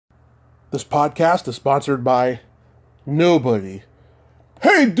This podcast is sponsored by nobody.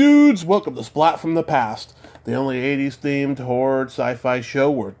 Hey dudes, welcome to Splat from the Past, the only 80s themed horror sci-fi show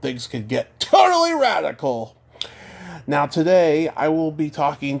where things can get totally radical. Now today I will be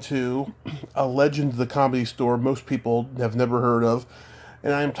talking to a legend of the Comedy Store most people have never heard of,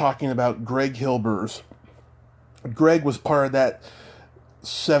 and I'm talking about Greg Hilbers. Greg was part of that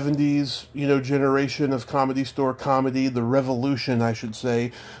 70s, generation of Comedy Store comedy, the revolution, I should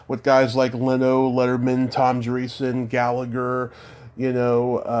say, with guys like Leno, Letterman, Tom Dreesen, Gallagher,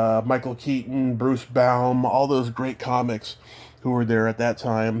 Michael Keaton, Bruce Baum, all those great comics who were there at that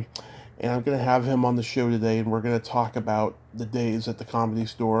time. And I'm going to have him on the show today, and we're going to talk about the days at the Comedy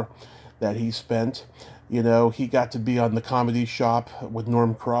Store that he spent. He got to be on the Comedy Shop with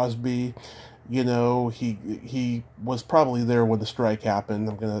Norm Crosby. He was probably there when the strike happened.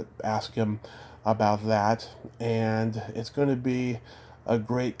 I'm going to ask him about that, and it's going to be a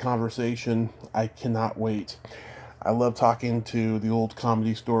great conversation. I cannot wait. I love talking to the old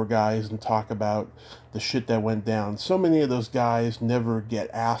Comedy Store guys and talk about the shit that went down. So many of those guys never get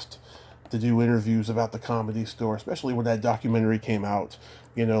asked to do interviews about the Comedy Store, especially when that documentary came out,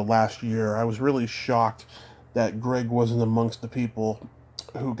 last year. I was really shocked that Greg wasn't amongst the people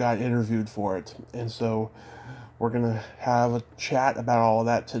who got interviewed for it. And so we're going to have a chat about all of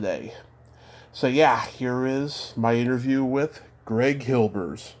that today. So yeah, here is my interview with Greg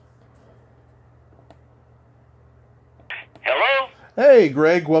Hilbers. Hello? Hey,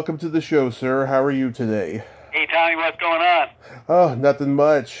 Greg, welcome to the show, sir. How are you today? Hey, Tommy, what's going on? Oh, nothing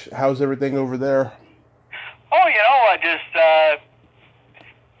much. How's everything over there? Oh, I just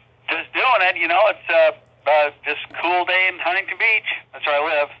doing it. It's just a cool day in Huntington Beach. That's where I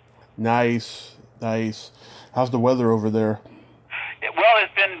live. Nice. How's the weather over there? Well,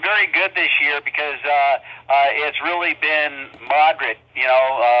 it's been very good this year because it's really been moderate.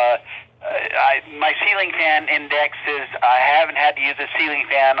 My ceiling fan index is, I haven't had to use a ceiling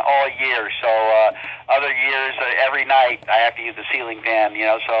fan all year. So other years, every night, I have to use the ceiling fan,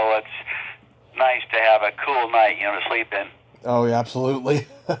 so it's nice to have a cool night, to sleep in. Oh, yeah, absolutely.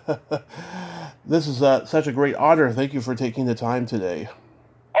 This is such a great honor. Thank you for taking the time today.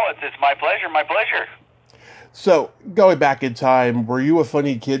 Oh, it's my pleasure, my pleasure. So, going back in time, were you a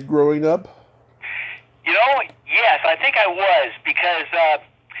funny kid growing up? Yes, I think I was, because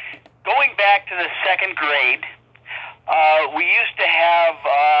going back to the second grade, we used to have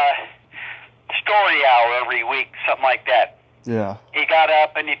story hour every week, something like that. Yeah. He got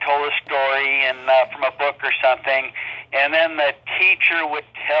up and he told a story and from a book or something, and then the teacher would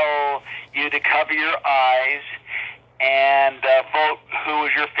tell you to cover your eyes and vote who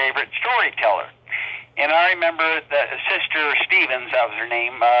was your favorite storyteller. And I remember the Sister Stevens, that was her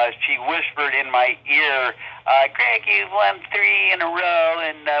name, she whispered in my ear, Greg, you've won 3 in a row,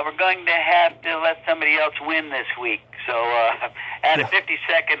 and we're going to have to let somebody else win this week. So at a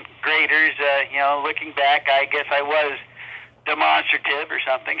 52nd graders, looking back, I guess I was demonstrative or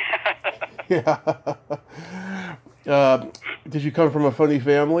something. Yeah. Did you come from a funny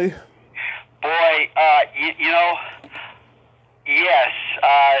family? Boy, yes.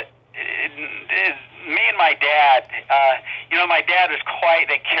 Me and my dad, my dad was quite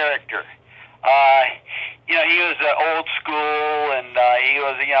a character. He was old school, and he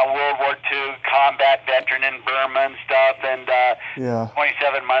was, World War II combat veteran in Burma and stuff, and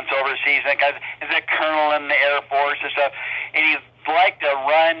 27 months overseas. I think I was a colonel in the Air Force and stuff. And he liked to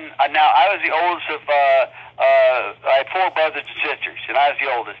run. Now, I was the oldest of, I had 4 brothers and sisters, and I was the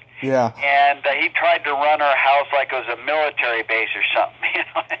oldest. Yeah. And he tried to run our house like it was a military base or something,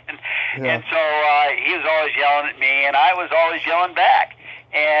 and so he was always yelling at me, and I was always yelling back.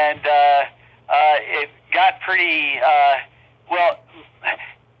 And it got pretty, through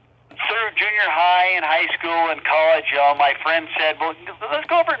junior high and high school and college, my friends said, well, let's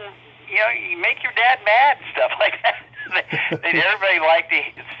go over and, make your dad mad and stuff like that. Everybody liked to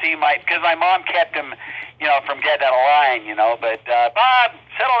see because my mom kept him, from getting out of line, but, Bob,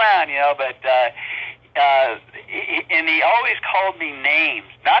 settle down, and he always called me names,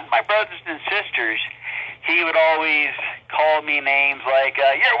 not my brothers and sisters. He would always call me names like,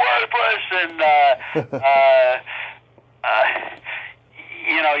 you're worthless, and,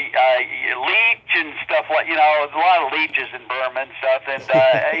 leech and stuff like, a lot of leeches in Burma and stuff, and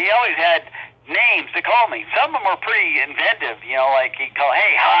he always had names to call me. Some of them were pretty inventive, like he'd call,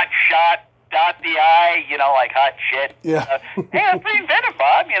 hey, hot shot, dot the I, like hot shit. Yeah. Hey, that's pretty inventive,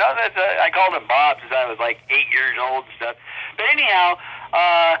 Bob. I called him Bob since I was like 8 years old and stuff. But anyhow,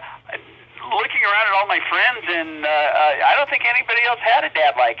 looking around at all my friends, and I don't think anybody else had a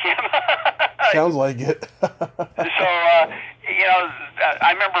dad like him. Sounds like it. So,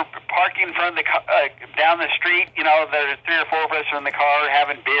 I remember parking in front of the down the street. You know, there's 3 or 4 of us in the car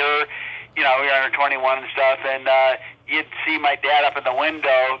having beer. You know, we were under 21 and stuff, and you'd see my dad up in the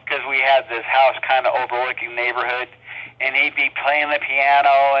window because we had this house kind of overlooking the neighborhood, and he'd be playing the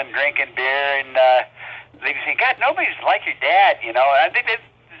piano and drinking beer, and they'd be saying, "God, nobody's like your dad," you know. I think they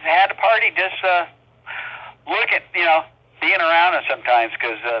had a party just look at, you know, being around us sometimes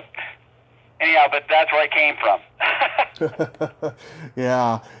because, anyhow, but that's where I came from.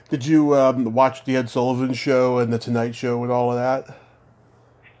 Yeah. Did you watch the Ed Sullivan Show and the Tonight Show and all of that?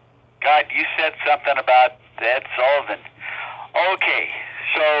 God, you said something about Ed Sullivan. Okay,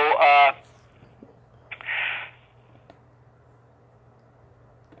 so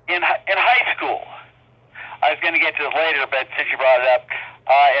in high school, I was going to get to this later, but since you brought it up,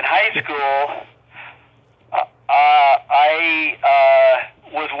 in high school, I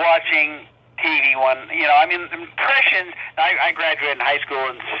was watching TV one, you know, I mean, impressions, I graduated in high school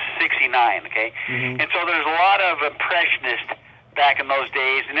in 69, okay? Mm-hmm. And so there's a lot of impressionists back in those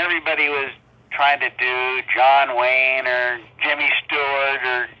days, and everybody was trying to do John Wayne or Jimmy Stewart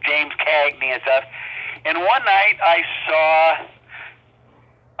or James Cagney and stuff. And one night I saw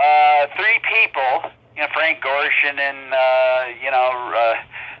 3 people, you know, Frank Gorshin and, you know,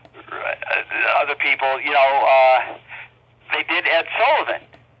 other people, you know, they did Ed Sullivan.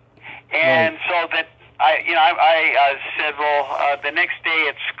 And so that I said, well, the next day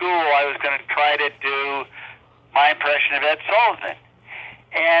at school I was going to try to do my impression of Ed Sullivan.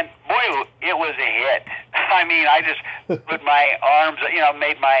 And boy, it was a hit. I mean, I just put my arms, you know,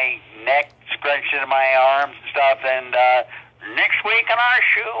 made my neck scrunch into my arms and stuff. And next week on our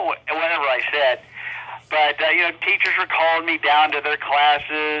show, whatever I said. But you know, teachers were calling me down to their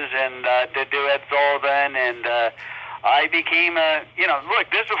classes and to do Ed Sullivan, and I became a, you know, look,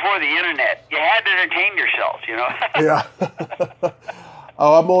 this is before the internet. You had to entertain yourself, you know. Yeah.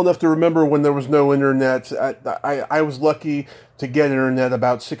 Oh, I'm old enough to remember when there was no internet. I was lucky to get internet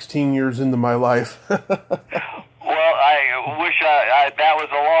about 16 years into my life. Well, I wish that was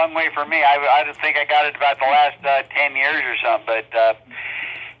a long way for me. I didn't think I got it about the last 10 years or something. But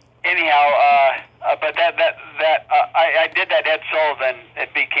anyhow, but I did that Ed Sullivan.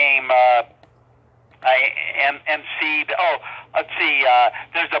 It became I emceed. Oh, let's see.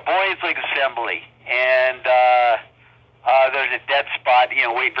 There's a boys' league assembly, and there's a dead spot. You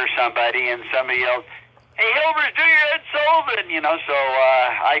know, wait for somebody, and somebody yells, "Hey, Hilbers, do your Ed Sullivan!" You know, so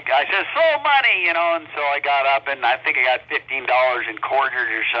I said, "So money," you know, and so I got up, and I think I got $15 in quarters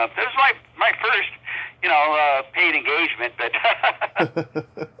or something. It was my first, you know, paid engagement, but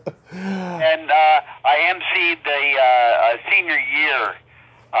and I emceed the senior year.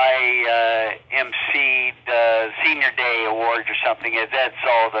 I emceed Senior Day Awards or something as Ed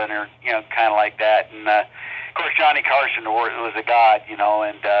Sullivan, or, you know, kind of like that. And of course, Johnny Carson was a god, you know.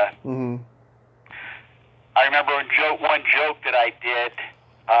 And I remember one joke that I did.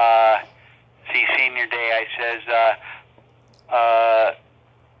 Senior Day, I says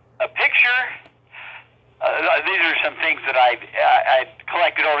a picture. These are some things that I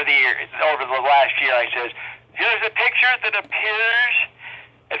collected over the last year. I says, here's a picture that appears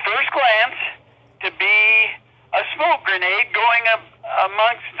at first glance to be a smoke grenade going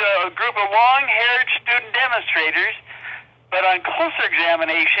amongst a group of long-haired student demonstrators, but on closer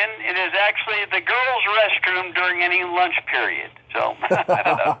examination, it is actually the girls' restroom during any lunch period. So, I thought that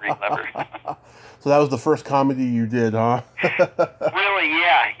was pretty clever. So that was the first comedy you did, huh? Really,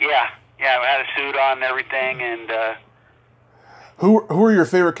 yeah. I had a suit on and everything, and... Who are your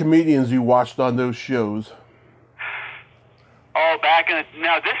favorite comedians you watched on those shows? Oh, this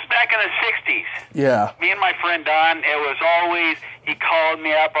is back in the 60s. Yeah. Me and my friend Don, it was always, he called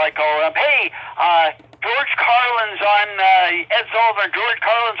me up, I called up, hey, George Carlin's on Ed Sullivan, George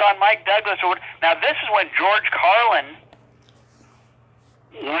Carlin's on Mike Douglas. Now, this is when George Carlin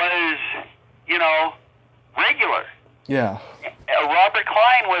was, you know, regular. Yeah. Robert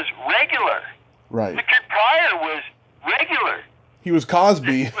Klein was regular. Right. Richard Pryor was regular. He was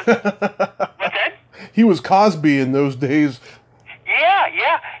Cosby. What's that? He was Cosby in those days.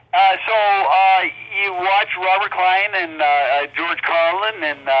 Yeah. So you watch Robert Klein and George Carlin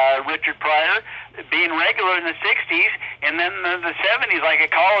and Richard Pryor being regular in the 60s, and then the 70s, like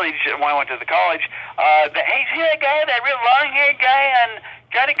at college, when I went to the college, hey, see that guy, that real long-haired guy on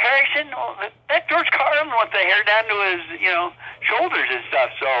Johnny Carson? Well, that George Carlin with the hair down to his, you know, shoulders and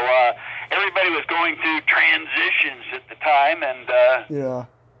stuff. So everybody was going through transitions at the time, and yeah.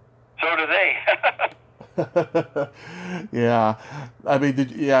 So do they. Yeah, I mean,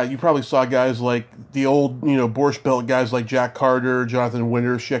 you probably saw guys like the old, you know, Borscht Belt guys like Jack Carter, Jonathan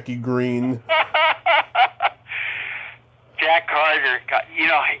Winter, Shecky Green. Jack Carter, you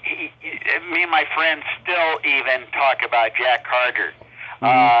know, me and my friends still even talk about Jack Carter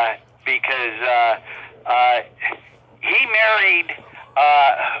because he married,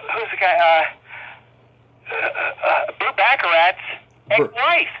 who's the guy? Burt Baccarat's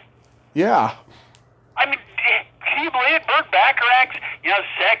ex-wife. Yeah. I mean, can you believe it? Burt Bacharach's, you know,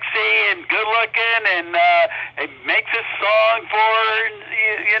 sexy and good-looking, and makes a song for her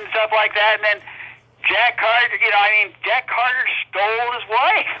and stuff like that, and then Jack Carter, you know, I mean, Jack Carter stole his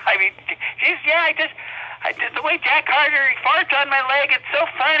wife. I mean, she's, the way Jack Carter farts on my leg, it's so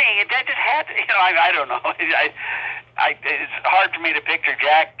funny. That just had to, you know, I don't know. It's hard for me to picture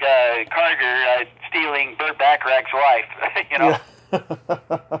Jack Carter stealing Burt Bacharach's wife, you know?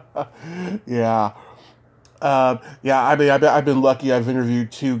 Yeah. Yeah, I mean, I've been lucky. I've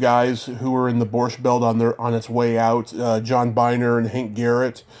interviewed two guys who were in the Borscht Belt on its way out, John Biner and Hank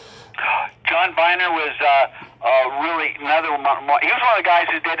Garrett. John Biner was really another one. He was one of the guys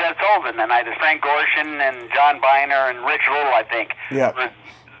who did Ed Sullivan, and I did Frank Gorshin and John Biner and Rich Little, I think. Yeah.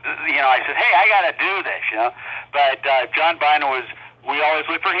 You know, I said, hey, I got to do this, you know. But John Biner we always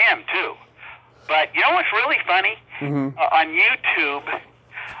look for him, too. But you know what's really funny? Mm-hmm. On YouTube,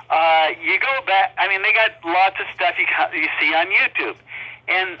 you go back, I mean, they got lots of stuff you see on YouTube.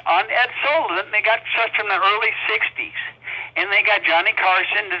 And on Ed Sullivan, they got stuff from the early 60s. And they got Johnny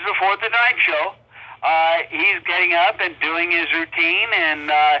Carson, this is before the Night Show. He's getting up and doing his routine, and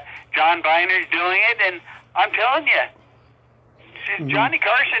John Biner's doing it. And I'm telling you, Johnny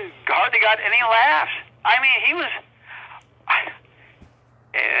Carson hardly got any laughs. I mean, he was,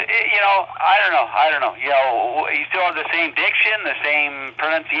 you know, I don't know. You know, he still had the same diction, the same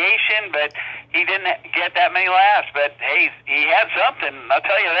pronunciation, but he didn't get that many laughs. But hey, he had something, I'll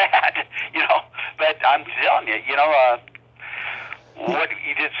tell you that. You know, but I'm telling you, you know,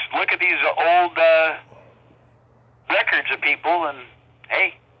 you just look at these old records of people, and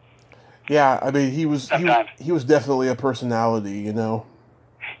hey. Yeah, I mean, he was definitely a personality, you know.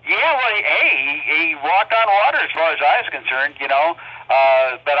 Yeah, well, hey, he walked on water as far as I was concerned, you know.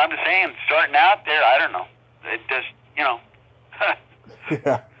 But I'm just saying, starting out there, I don't know. It just, you know.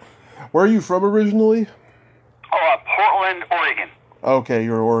 Yeah. Where are you from originally? Oh, Portland, Oregon. Okay,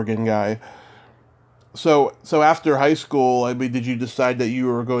 you're an Oregon guy. So after high school, I mean, did you decide that you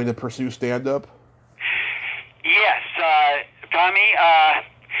were going to pursue stand-up? Yes, Tommy.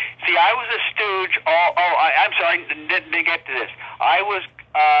 See, I was a stooge. I'm sorry, didn't get to this. I was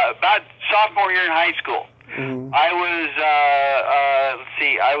about sophomore year in high school. Mm-hmm. I was,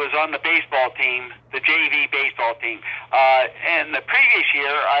 I was on the baseball team, the JV baseball team. And the previous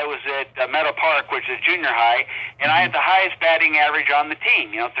year, I was at Meadow Park, which is junior high, and I had the highest batting average on the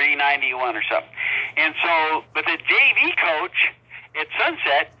team, you know, 391 or something. And so, but the JV coach at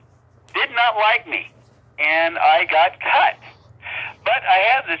Sunset did not like me, and I got cut. But I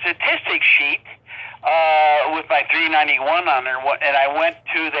had the statistics sheet with my 391 on it, and I went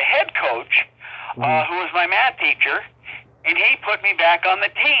to the head coach, who was my math teacher, and he put me back on the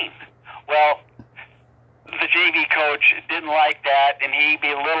team. Well, the JV coach didn't like that, and he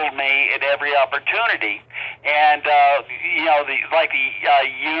belittled me at every opportunity. And you know, they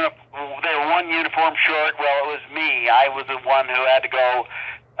were one uniform short. Well, it was me. I was the one who had to go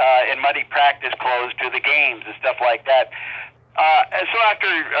in muddy practice clothes to the games and stuff like that. And so after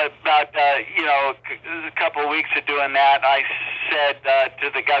about a couple of weeks of doing that, I said to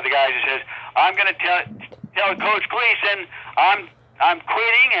the guy who says, "I'm going to tell Coach Gleason I'm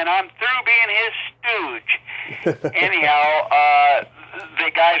quitting and I'm through being his stooge." Anyhow,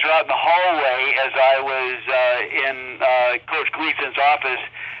 the guys were out in the hallway as I was in Coach Gleason's office,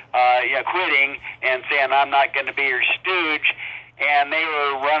 quitting and saying I'm not going to be your stooge, and they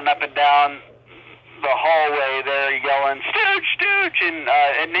were running up and down the hallway there yelling "Stooge, Stooge," and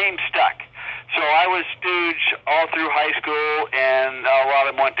a name stuck. So I was stooge all through high school, and a lot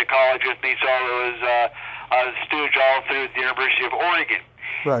of them went to college with me, so I was stooge all through the University of Oregon.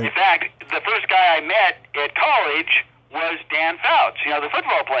 Right. In fact, the first guy I met at college was Dan Fouts, the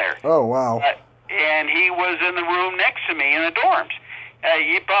football player. Oh, wow. And he was in the room next to me in the dorms.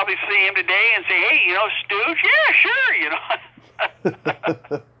 You'd probably see him today and say, "Hey, stooge?" "Yeah, sure,"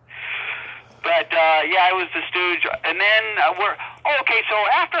 But, I was the stooge. And then so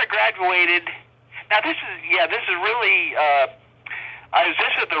after I graduated, now this is really, I was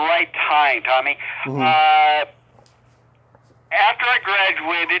just at the right time, Tommy. Mm-hmm. After I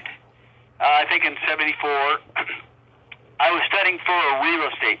graduated, I think in 74, I was studying for a real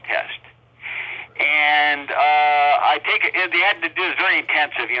estate test. And they had to do this very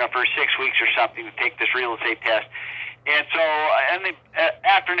intensive, for 6 weeks or something to take this real estate test. And so in the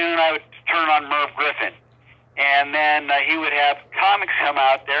afternoon, I would turn on Merv Griffin. And then he would have comics come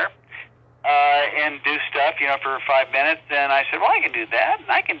out there and do stuff, for 5 minutes. And I said, well, I can do that,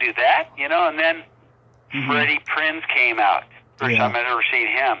 and I can do that, And then Freddie Prinze came out. First time I'd ever seen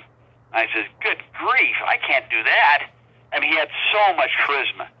him. I said, good grief, I can't do that. I mean, he had so much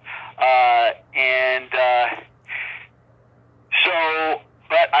charisma.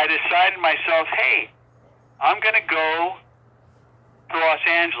 But I decided myself, hey, I'm going to go to Los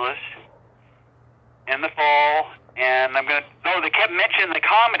Angeles in the fall, and I'm going to, they kept mentioning the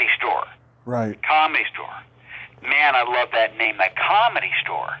Comedy Store. Right. Comedy Store. Man, I love that name, the Comedy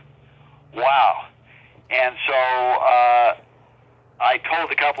Store. Wow. And so I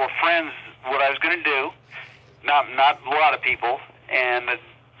told a couple of friends what I was going to do. Not a lot of people,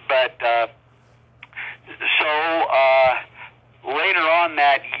 later on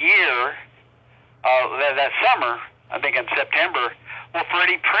that year, that summer, I think in September,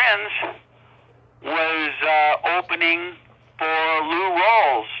 Freddie Prinze was opening for Lou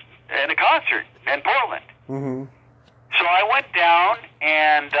Rawls in a concert in Portland. Mm-hmm. So I went down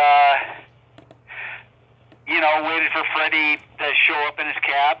and, waited for Freddie to show up in his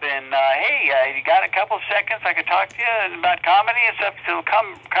cab, and hey, you got a couple of seconds? I can talk to you about comedy and stuff. So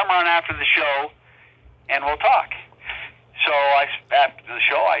come on after the show, and we'll talk. So after the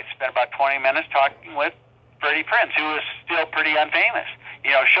show, I spent about 20 minutes talking with Freddie Prinze, who was still pretty unfamous.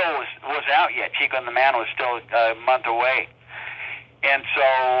 Show wasn't out yet. Chico and the Man was still a month away, and so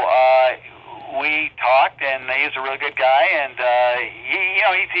we talked, and he was a really good guy, and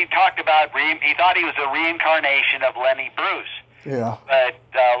he talked about he thought he was a reincarnation of Lenny Bruce. Yeah. But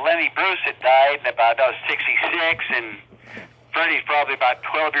Lenny Bruce had died in about 66, and Freddie's probably about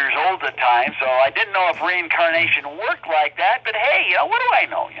 12 years old at the time, so I didn't know if reincarnation worked like that. But hey, what do I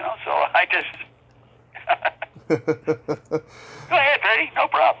know? So I just go ahead, Freddie, no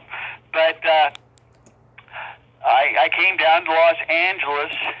problem. But I came down to Los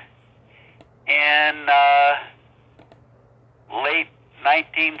Angeles in late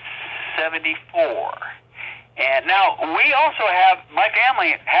 1974. And now we also my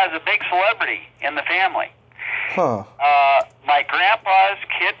family has a big celebrity in the family. Huh. My grandpa's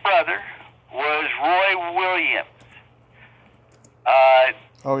kid brother was Roy Williams.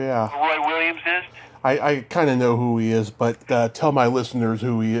 Oh, yeah. Roy Williams is? I kind of know who he is, but tell my listeners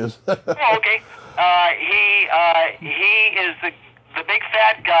who he is. Oh, okay. He is the big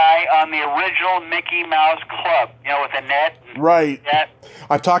fat guy on the original Mickey Mouse Club, with a net. Right. Net.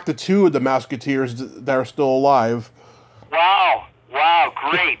 I've talked to two of the Musketeers that are still alive. Wow,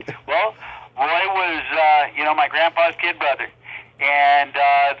 great. Well, Roy was, my grandpa's kid brother, and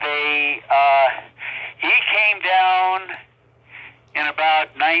he came down in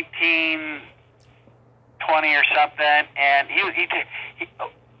about 1920 or something, and he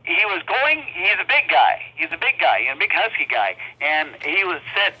was going. He's a big guy. He's a big big husky guy, and he was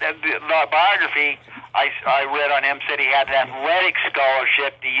said the biography I read on him said he had an athletic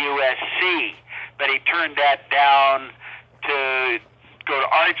scholarship to USC, but he turned that down to go to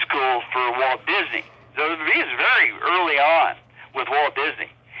art school for Walt Disney. So he was very early on with Walt Disney,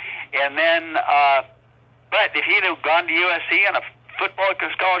 and then but if he'd have gone to USC on a football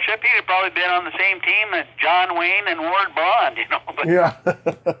scholarship, he'd have probably been on the same team as John Wayne and Ward Bond, But, yeah.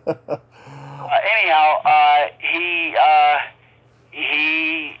 Anyhow,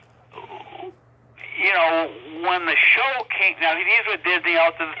 when the show came, now he was with Disney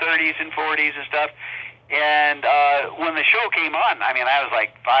out to the 30s and 40s and stuff, and when the show came on, I mean, I was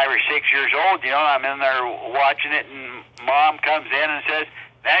like 5 or 6 years old, I'm in there watching it, and Mom comes in and says,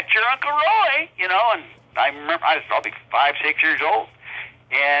 "That's your Uncle Roy," and I remember I was probably 5, 6 years old,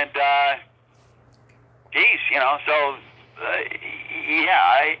 and geez, so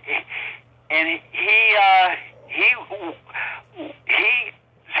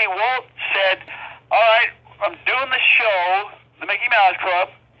Walt said, "All right, I'm doing the show, the Mickey Mouse Club,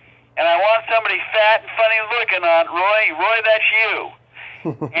 and I want somebody fat and funny looking on Roy. Roy, that's you.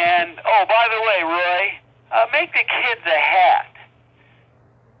 And oh, by the way, Roy, make the kids a hat."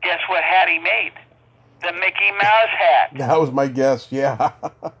 Guess what hat he made? The Mickey Mouse hat. That was my guess, yeah.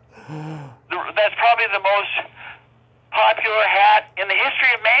 That's probably the most popular hat in the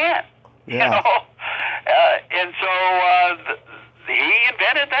history of man. Yeah. And so he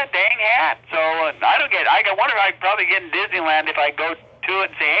invented that dang hat. So I wonder if I'd probably get in Disneyland if I go to it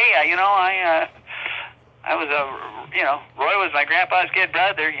and say, "Hey, I was Roy was my grandpa's kid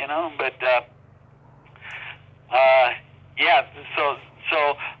brother, But yeah.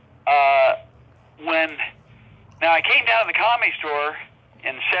 So when now I came down to the Comedy Store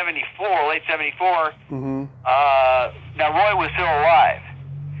in '74, late '74. Mm-hmm. Now Roy was still alive,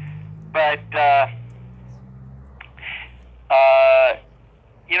 but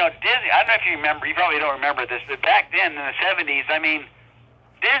Disney, I don't know if you remember, you probably don't remember this, but back then in the 70s, I mean,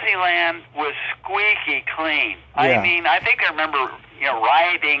 Disneyland was squeaky clean. Yeah. I mean, I think I remember,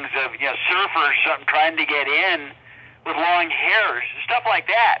 riotings of, surfers something trying to get in with long hairs, stuff like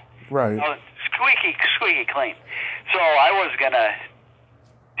that. Right. Squeaky clean. So I was going to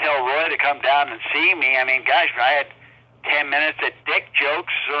tell Roy to come down and see me. I mean, gosh, I had 10 minutes of dick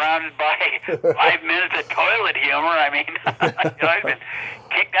jokes surrounded by 5 minutes of toilet humor. I mean, I've been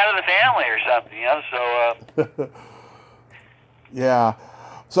kicked out of the family or something, so... Yeah.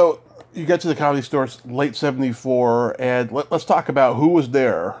 So you get to the Comedy Store late 74, and let's talk about who was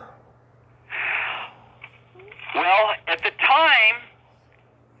there. Well, at the time,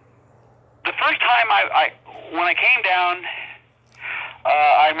 the first time when I came down,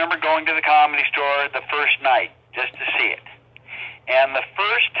 I remember going to the Comedy Store the first night just to see it. And the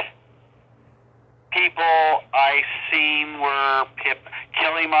first people I seen were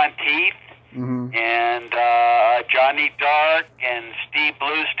Kelly Monteith, Mm-hmm. and Johnny Dark and Steve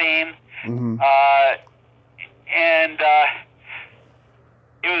Bluestein. Mm-hmm.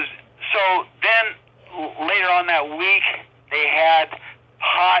 It was so then later on that week they had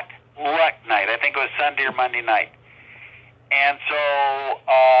Hot Luck Night. I think it was Sunday or Monday night. And so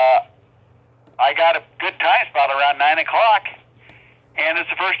I got a good time spot around 9 o'clock, and it's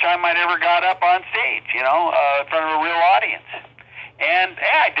the first time I'd ever got up on stage, in front of a real audience. And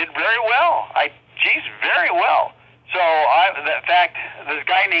yeah, I did very well. Very well. So, in fact, this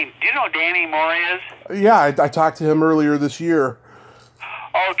guy named, do you know who Danny Moore is? Yeah, I talked to him earlier this year.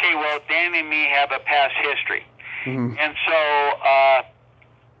 Okay, well, Danny and me have a past history. Mm-hmm. And so,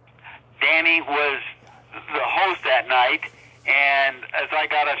 Danny was the host that night, and as I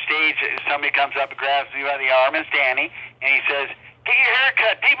got off stage, somebody comes up and grabs me by the arm, it's Danny, and he says, "Get your hair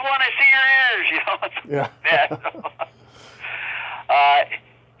cut. People want to see your ears," Yeah.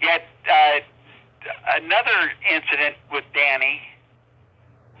 Yet another incident with Danny.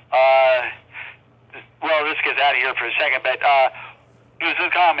 Well, this gets out of here for a second, but it was at the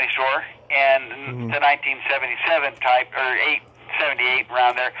Comedy Store, and the 1977 type, or 78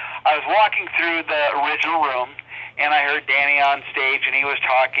 around there. I was walking through the original room, and I heard Danny on stage, and he was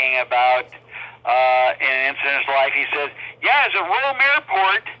talking about an incident in his life. He says, "Yeah, it's a Rome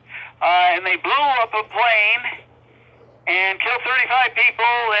airport, and they blew up a plane and killed 35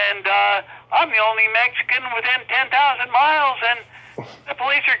 people, and I'm the only Mexican within 10,000 miles, and the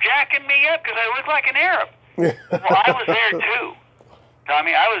police are jacking me up because I look like an Arab." Well, I was there too,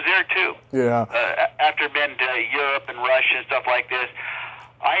 Tommy. I was there too. Yeah. After been to Europe and Russia and stuff like this,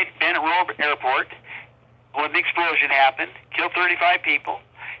 I had been at Rome Airport when the explosion happened, killed 35 people,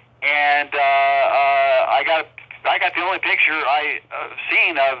 and I got the only picture I've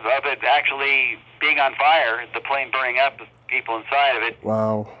seen of it actually being on fire, the plane burning up with people inside of it.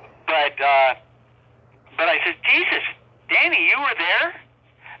 Wow. But I said, "Jesus, Danny, you were there?"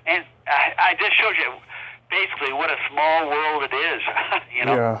 And I just showed you basically what a small world it is.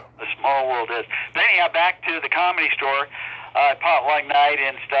 Yeah. A small world is. But anyhow, back to the Comedy Store, potluck night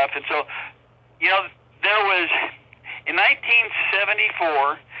and stuff. And so, there was, in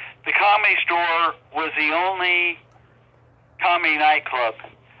 1974, the Comedy Store was the only comedy nightclub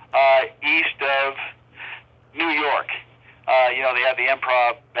east of New York. They had the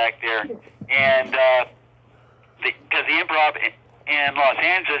Improv back there. And because the Improv in Los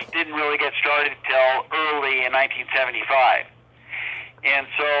Angeles didn't really get started until early in 1975. And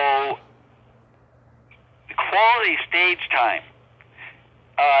so the quality stage time,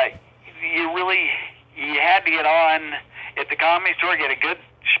 you had to get on at the Comedy Store, get a good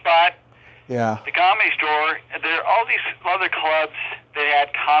spot. Yeah. The Comedy Store, there are all these other clubs that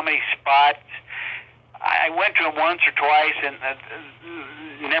had comedy spots. I went to them once or twice and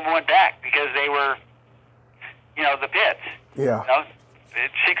never went back because they were, the pits. Yeah.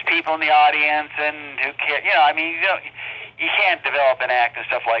 6 people in the audience, and who cares? You can't develop an act and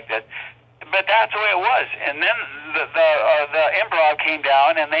stuff like that. But that's the way it was. And then the Improv came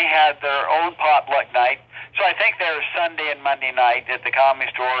down, and they had their own potluck night. So I think there was Sunday and Monday night at the Comedy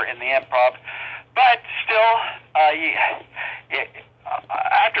Store in the Improv. But still,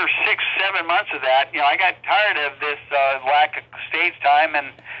 after 6-7 months of that, I got tired of this lack of stage time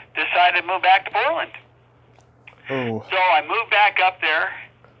and decided to move back to Portland. Oh. So I moved back up there,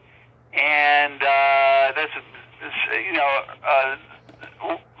 and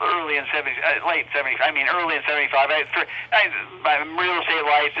early in 70, late 70, early in 75. I'm real estate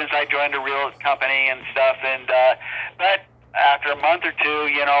licensed. I joined a real company and stuff, and but after a month or two,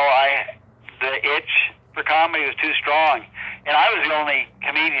 the itch for comedy was too strong, and I was the only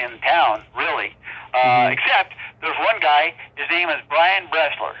comedian in town, really, except there's one guy, his name is Brian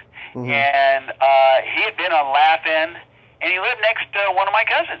Bressler, and he had been on Laugh-In, and he lived next to one of my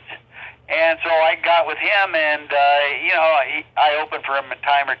cousins. And so I got with him, and, I opened for him a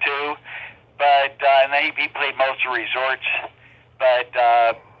time or two, but, and then he played most of the resorts, but,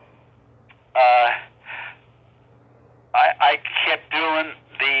 I kept doing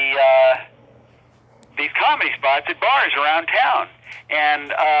these comedy spots at bars around town,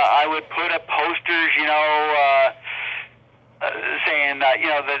 and I would put up posters, saying,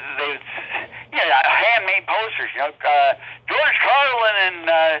 handmade posters, George Carlin and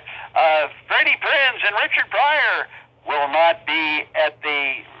Freddie Prinze and Richard Pryor will not be at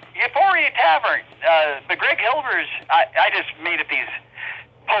the Euphoria Tavern. But Greg Hilbers, I just made up these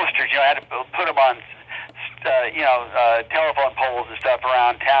posters, I had to put them on, telephone poles and stuff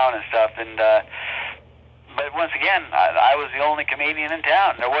around town and stuff, and but once again, I was the only comedian in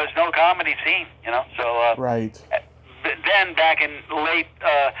town. There was no comedy scene, so right. But then back in late,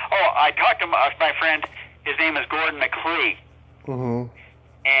 I talked to my friend. His name is Gordon McLean,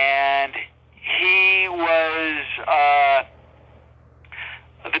 and he was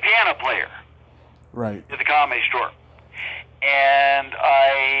the piano player, right, at the Comedy Store. And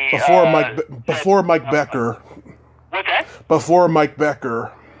I before Mike Becker. What's that? Before Mike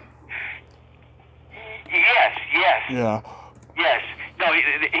Becker. Yes. Yeah. Yes. No, he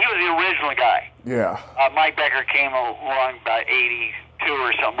was the original guy. Yeah. Mike Becker came along about 82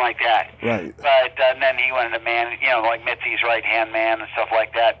 or something like that. Right. But then he went into like Mitzi's right-hand man and stuff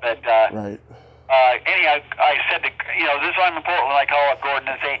like that. But right. Anyhow, I said to, this is why I'm important when I call up Gordon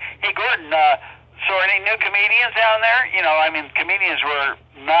and say, hey, Gordon, so any new comedians down there? Comedians were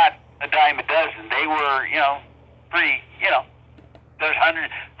not a dime a dozen. They were, pretty, there's 100,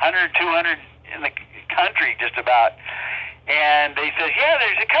 200 in the country just about. And they said, yeah,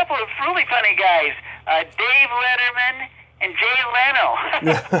 there's a couple of really funny guys, Dave Letterman and Jay Leno.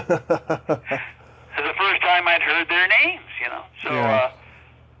 For the first time I'd heard their names, So, yeah.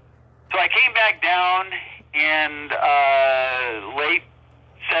 So I came back down in late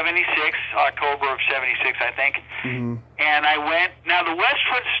 76, October of 76, I think. And I went, now the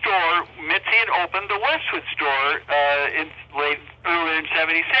Westwood store, Mitzi had opened the Westwood store earlier in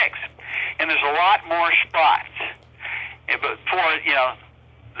 76. And there's a lot more spots. But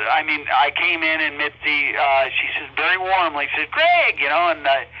I came in and Mitzi, she says very warmly, she says, Greg, and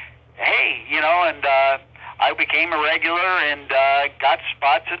hey, and I became a regular and got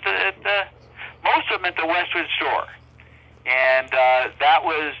spots at the most of them at the Westwood store. And that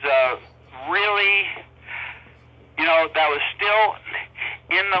was really, that was still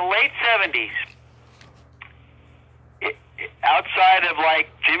in the late 70s. Outside of like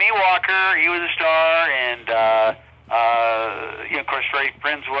Jimmy Walker, he was a star, and of course Freddie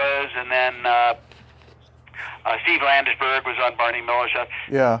Prinze was, and then Steve Landesberg was on Barney Miller stuff.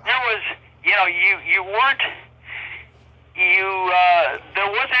 Yeah. There was, you weren't,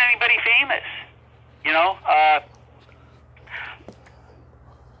 there wasn't anybody famous,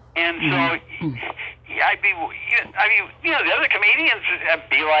 and so I'd be, the other comedians would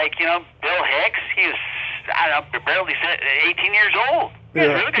be like, Bill Hicks, he was, I don't know, barely 18 years old. He was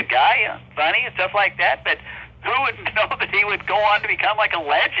a really good guy, funny and stuff like that, but who would know that he would go on to become like a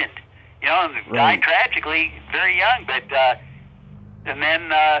legend, and died tragically very young, but, and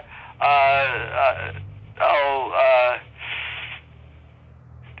then,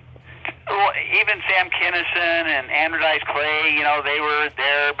 even Sam Kinison and Andrew Dice Clay, they were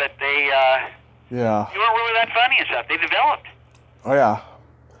there, but they weren't really that funny and stuff. They developed. Oh, yeah.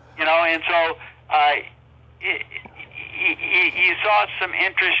 And so you saw some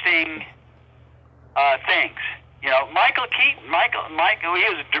interesting things. Michael Keaton, Michael, he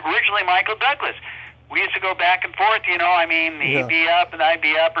was originally Michael Douglas. We used to go back and forth, he'd be up and I'd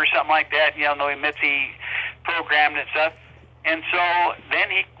be up or something like that, the way Mitzi programmed and stuff. And so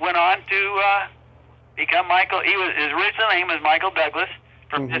then he went on to become Michael. His original name was Michael Douglas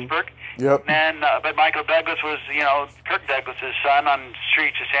from Pittsburgh. Yep. And but Michael Douglas was, Kirk Douglas's son on the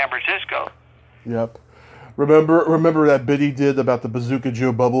streets of San Francisco. Yep. Remember that bit he did about the Bazooka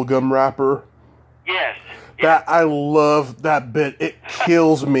Joe bubblegum rapper? Yes. That I love that bit. It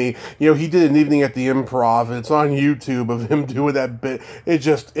kills me. He did an evening at the Improv. And it's on YouTube of him doing that bit.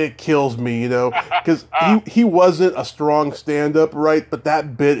 It kills me, because he wasn't a strong stand-up, right? But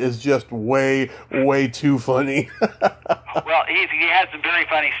that bit is just way, way too funny. Well, he had some very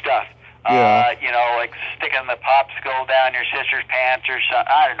funny stuff. Yeah. Like sticking the popsicle down your sister's pants or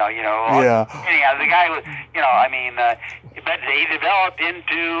something. I don't know, Yeah. Anyhow, the guy was, but he developed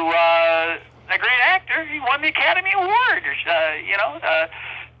into a great actor. He won the Academy Award,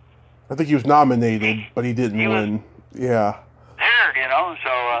 I think he was nominated, but he didn't win. Yeah. There, you know,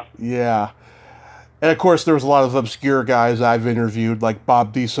 so... Yeah. And, of course, there was a lot of obscure guys I've interviewed, like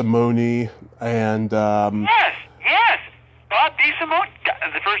Bob DeSimone and... Yes. Bob DeSimone.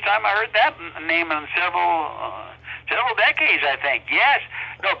 The first time I heard that name in several decades, I think. Yes.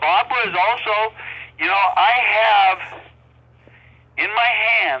 No, Bob was also... You know, I have in my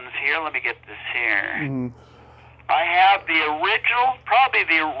hands... Here, let me get this here. Mm-hmm. I have the original, probably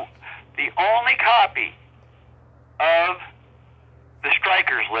the only copy of the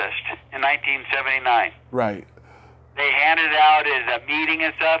strikers list in 1979. Right. They handed it out at a meeting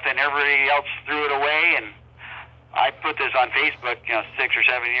and stuff, and everybody else threw it away. And I put this on Facebook, 6 or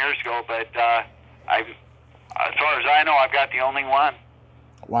 7 years ago. But as far as I know, I've got the only one.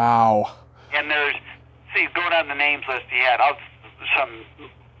 Wow. And go down the names list. He had some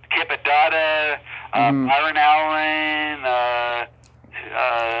Kip Adada, Byron Allen,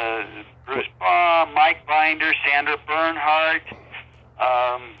 Bruce Baum, Mike Binder, Sandra Bernhardt.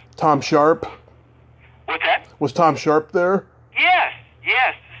 Tom Sharp. What's that? Was Tom Sharp there? Yes.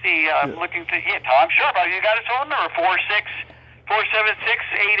 See, I'm looking to... Yeah, Tom Sharp. You got his phone number,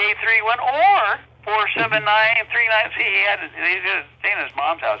 476-8831 or 479-39... See, he was staying at his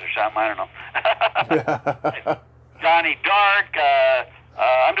mom's house or something. I don't know. Johnny Dark.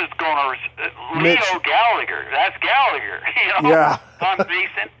 I'm just going over... Leo Gallagher. That's Gallagher. Yeah. Tom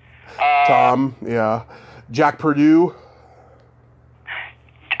Gleason. Tom, yeah. Jack Perdue.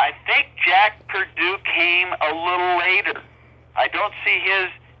 I think Jack Perdue came a little later. I don't see his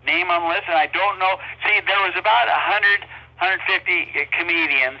name on the list, and I don't know. See, there was about 150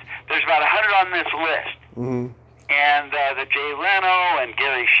 comedians. There's about 100 on this list. Mm-hmm. And the Jay Leno and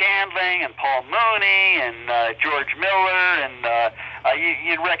Gary Shandling and Paul Mooney and George Miller, and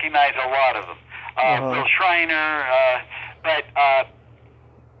you'd recognize a lot of them. Bill Shriner. But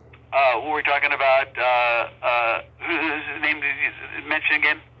what were we talking about? Whose name did you mention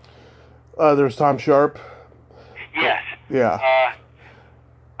again? There's Tom Sharp. Yes. Yeah.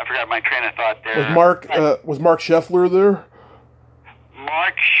 I forgot my train of thought there. Was Mark Scheffler there?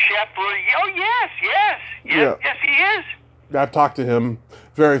 Mark Scheffler. Oh, yes, yes, he is. I've talked to him.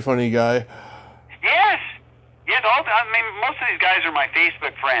 Very funny guy. Yes. Most of these guys are my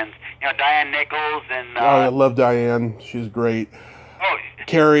Facebook friends. Diane Nichols and... I love Diane. She's great. Oh,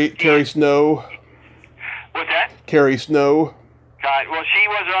 Carrie Snow. What's that? Carrie Snow. God, well, she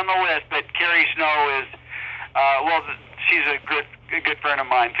wasn't on the list, but Carrie Snow is... she's a good friend of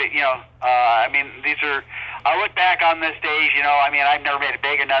mine. These are... I look back on this days, I've never made it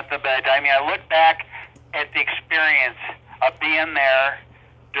big or nothing, but, I look back at the experience of being there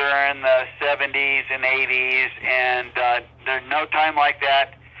during the 70s and 80s, and there's no time like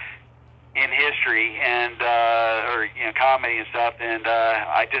that in history and comedy and stuff, and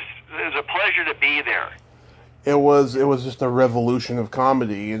it was a pleasure to be there. It was just a revolution of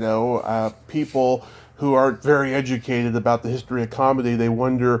comedy, people who aren't very educated about the history of comedy, they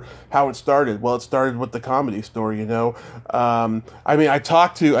wonder how it started. Well, it started with the Comedy Store, I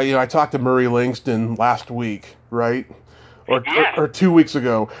talked to Murray Langston last week, right? Or 2 weeks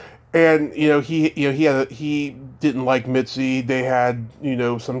ago. And he didn't like Mitzi. They had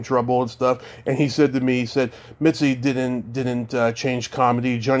some trouble and stuff. And he said to me, Mitzi didn't change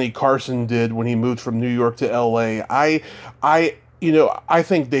comedy. Johnny Carson did when he moved from New York to L.A. I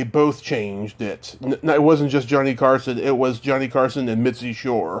think they both changed it. It wasn't just Johnny Carson. It was Johnny Carson and Mitzi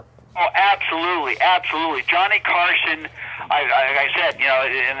Shore. Oh, absolutely. Johnny Carson, I said,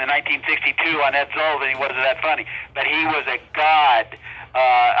 in the 1962 on Ed Sullivan, he wasn't that funny, but he was a god.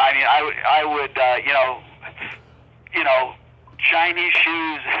 I would shine his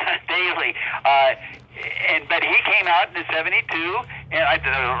shoes daily. But he came out in the 72, and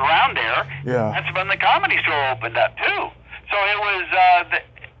around there. Yeah. That's when the Comedy Store opened up too. So it was,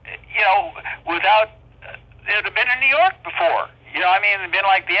 without it had been in New York before. It'd been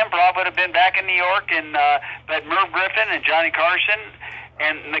like the Improv would have been back in New York, and but Merv Griffin and Johnny Carson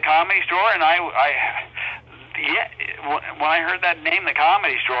and the Comedy Store, and when I heard that name, the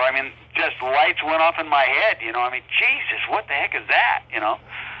Comedy Store, just lights went off in my head. Jesus, what the heck is that?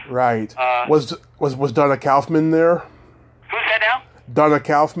 Right. Was Donna Kaufman there? Who's that now? Donna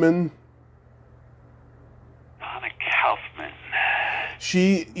Kaufman. Donna Kaufman.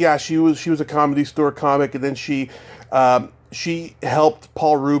 She was a Comedy Store comic, and then she she helped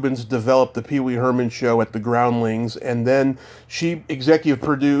Paul Rubens develop the Pee Wee Herman show at the Groundlings, and then she executive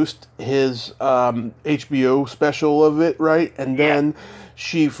produced his HBO special of it, right? And then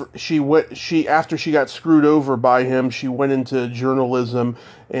she after she got screwed over by him, she went into journalism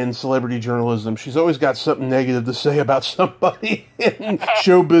and celebrity journalism. She's always got something negative to say about somebody in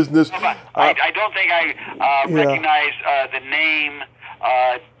show business. I don't think I recognize the name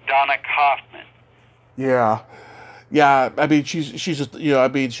Donna Kaufman. Yeah. Yeah, I mean she's just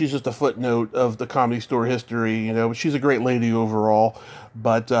she's just a footnote of the Comedy Store history, She's a great lady overall,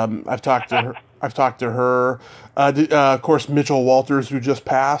 but I've talked to her. Of course, Mitchell Walters, who just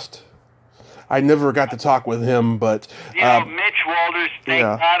passed. I never got to talk with him, but Mitch Walters. Thank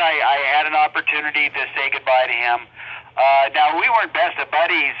God I had an opportunity to say goodbye to him. Now we weren't best of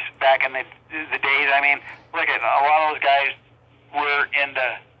buddies back in the days. I mean, look at a lot of those guys were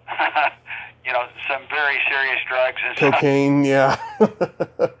into. Some very serious drugs and cocaine, stuff.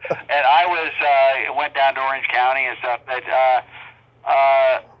 And I went down to Orange County and stuff, but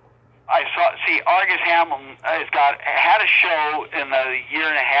Argus Hamilton had a show in the year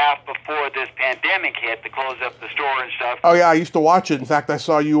and a half before this pandemic hit to close up the store and stuff. Oh yeah, I used to watch it. In fact, I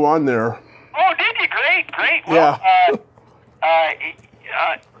saw you on there. Oh, did you? Great. Well,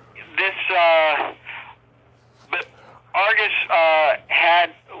 but Argus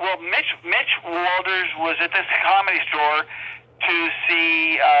had. Well, Mitch Walters was at this Comedy Store to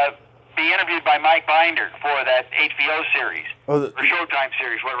be interviewed by Mike Binder for that HBO series, or Showtime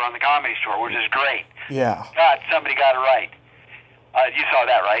series, whatever, on the Comedy Store, which is great. Yeah. God, somebody got it right. You saw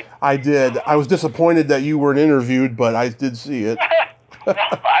that, right? I did. I was disappointed that you weren't interviewed, but I did see it. Well,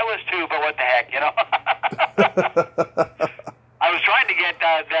 I was too, but what the heck, I was trying to get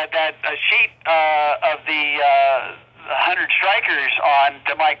that sheet of the 100 strikers on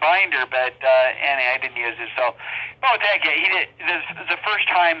to Mike Binder, but I didn't use it. So, what the heck, he did. This is the first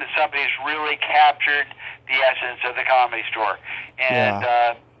time that somebody's really captured the essence of the Comedy Store. And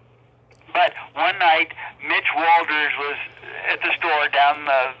but one night, Mitch Walters was at the store down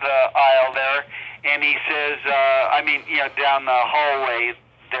the aisle there, and he says, down the hallway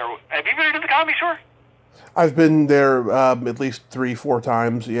there. Have you ever been to the Comedy Store? I've been there at least 3-4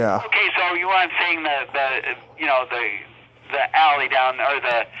 times. Yeah. Okay, so you want saying the alley down, or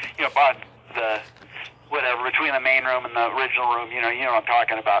about the whatever between the main room and the original room. You know what I'm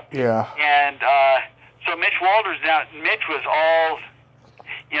talking about. Yeah. And so Mitch Walters. Now Mitch was all,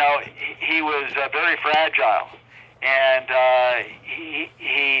 he was very fragile, and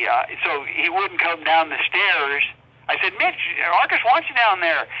so he wouldn't come down the stairs. I said, Mitch, Argus wants you down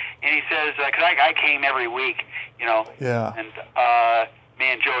there. And he says, because I came every week, Yeah. And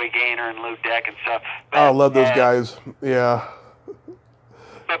me and Joey Gaynor and Lou Deck and stuff. But, I love those guys. Yeah.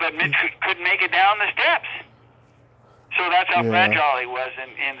 But Mitch couldn't make it down the steps. So that's how fragile he was.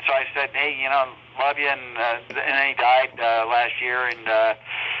 And so I said, hey, love you. And then he died last year. And,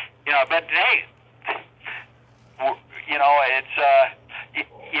 but hey,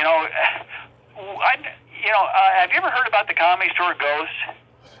 have you ever heard about the Comedy Store ghosts?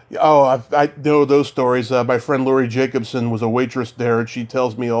 Oh, I know those stories. My friend Lori Jacobson was a waitress there, and she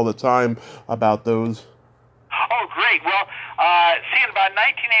tells me all the time about those. Oh, great. Well, in about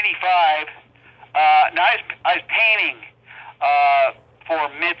 1985, I was painting for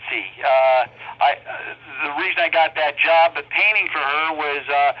Mitzi. The reason I got that job of painting for her was,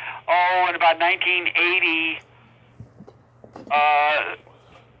 in about 1980,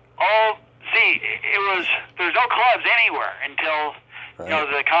 there's no clubs anywhere until,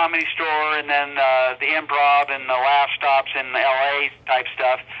 the Comedy Store, and then the Improv and the Laugh Stops in the LA type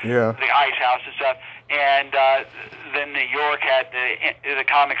stuff. Yeah. The Ice House and stuff. And then New York had the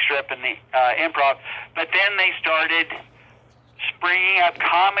comic strip and the Improv. But then they started springing up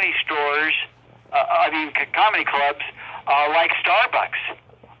comedy stores, comedy clubs, like Starbucks,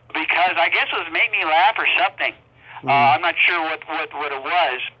 because I guess it was Make Me Laugh or something. I'm not sure what it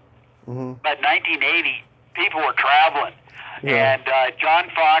was. Mm-hmm. But 1980, people were traveling. Yeah. And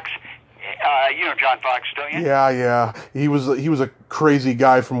John Fox, you know John Fox, don't you? Yeah. He was a crazy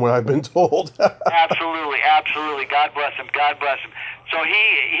guy from what I've been told. Absolutely. God bless him. So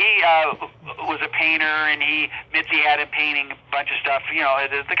he was a painter, and Mitzi had him painting a bunch of stuff, at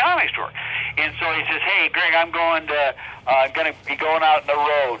the Comedy Store. And so he says, hey, Greg, I'm going to be going out on the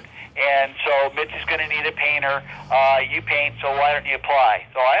road. And so Mitzi's going to need a painter. You paint, so why don't you apply?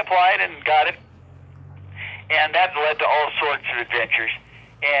 So I applied and got it. And that led to all sorts of adventures.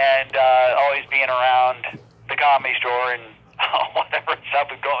 And always being around the Comedy Store and whatever stuff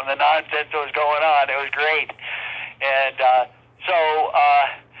was going, the nonsense that was going on. It was great. And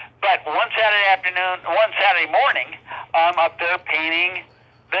but one Saturday morning, I'm up there painting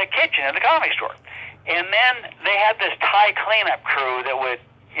the kitchen at the Comedy Store. And then they had this Thai cleanup crew that would,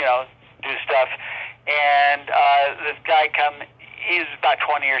 do stuff. And this guy he's about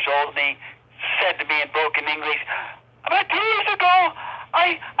 20 years old, and he said to me in broken English, "About 2 years ago,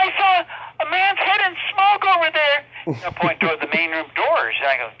 I saw a man's head in smoke over there." Pointing toward the main room doors. And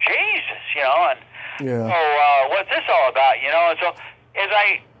I go, "Jesus," and Yeah. so what's this all about, And so as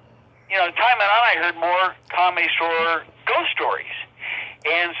time went on, I heard more Comedy Store ghost stories.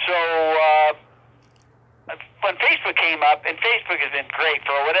 And so when Facebook came up, and Facebook has been great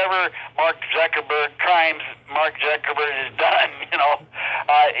for whatever crimes Mark Zuckerberg has done,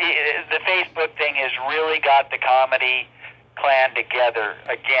 the Facebook thing has really got the comedy clan together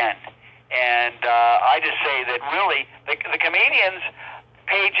again. And I just say that really the comedians'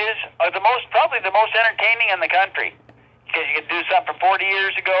 pages are probably the most entertaining in the country. Because you can do something from 40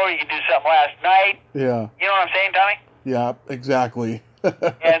 years ago, you can do something last night. Yeah. You know what I'm saying, Tommy? Yeah, exactly.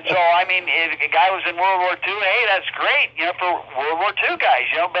 And so, if a guy was in World War II, hey, that's great, for World War II guys,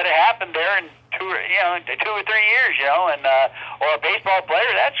 but it happened there in 2 or 3 years, and or a baseball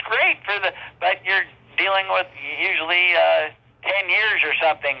player, that's great but you're dealing with usually 10 years or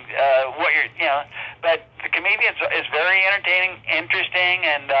something. But the comedian is very entertaining, interesting,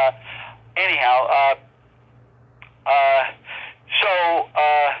 and anyhow. So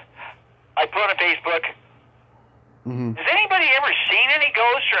I put on Facebook. Mm-hmm. Has anybody ever seen any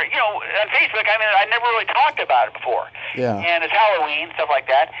ghosts? Or on Facebook, I never really talked about it before. Yeah. And it's Halloween, stuff like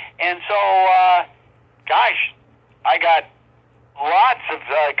that. And so, gosh, I got lots of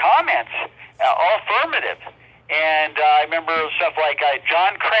comments, all affirmative. And I remember stuff like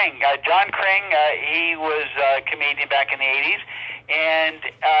John Crane. He was a comedian back in the 80s. And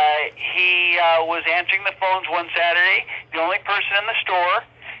he was answering the phones one Saturday, the only person in the store.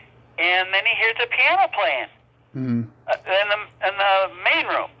 And then he hears a piano playing in the main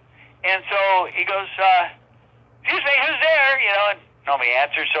room. And so he goes, "Excuse me, who's there?" And nobody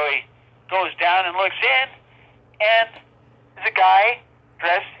answers. So he goes down and looks in. And there's a guy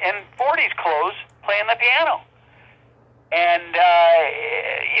dressed in 40s clothes playing the piano. And,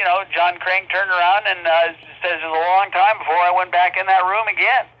 John Crane turned around and says it was a long time before I went back in that room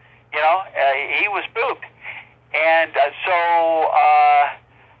again. He was spooked. And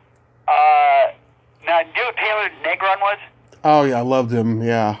now, do you know who Taylor Negron was? Oh, yeah, I loved him,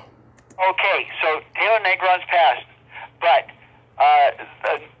 yeah. Okay, so Taylor Negron's passed. But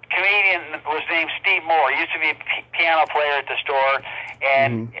the comedian was named Steve Moore. He used to be a piano player at the store,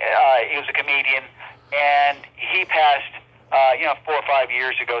 and he was a comedian. And he passed, 4 or 5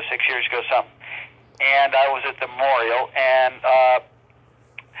 years ago, 6 years ago, something. And I was at the memorial, and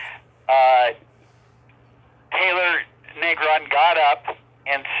Taylor Negron got up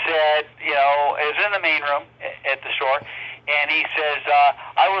and said, it was in the main room at the store, and he says,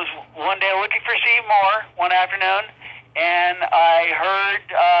 I was one day looking for Steve Moore one afternoon, and I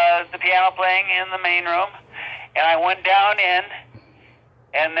heard the piano playing in the main room, and I went down in,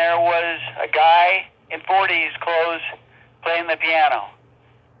 and there was a guy in 40s clothes playing the piano.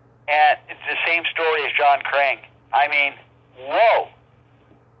 And it's the same story as John Crane. I mean, whoa.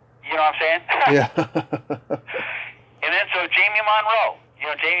 You know what I'm saying? Yeah. And then so Jamie Monroe. You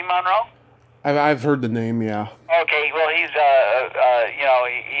know Jamie Monroe? I've heard the name, yeah. Okay, well, he's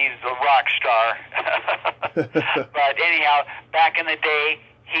he's a rock star. But anyhow, back in the day,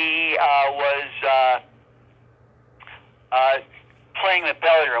 he was playing the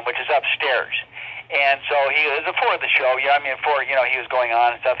belly room, which is upstairs. And so he was before the show, before he was going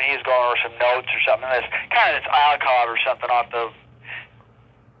on and stuff. He was going over some notes or something. This kind of this alcove or something off the.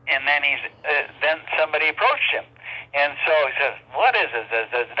 And then then somebody approached him, and so he says, "What is this?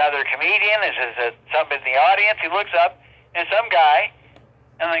 Is this another comedian? Is this somebody in the audience?" He looks up, and some guy,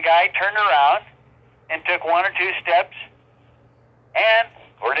 and the guy turned around and took 1 or 2 steps, and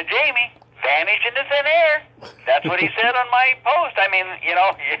according to Jamie, vanished into thin air. That's what he said on my post. I mean, you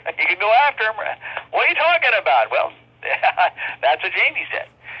can go after him. What are you talking about? Well, that's what Jamie said.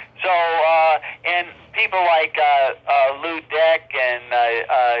 So, and people like Lou Deck and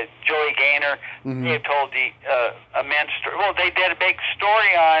Joey Gaynor, they have told the immense story. Well, they did a big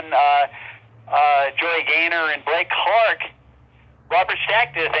story on Joey Gaynor and Blake Clark. Robert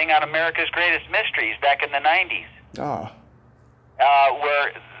Stack did a thing on America's Greatest Mysteries back in the 90s. Ah.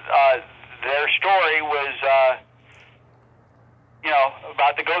 Where their story was,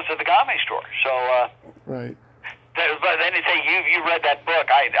 about the ghosts of the Comedy Store. So, right. But then they say you read that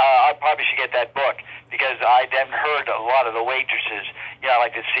book. I probably should get that book because I haven't heard a lot of the waitresses. I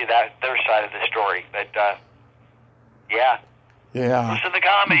like to see their side of the story. But yeah. Yeah. Ghosts of the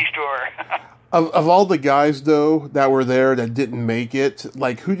Comedy Store. Of all the guys, though, that were there that didn't make it,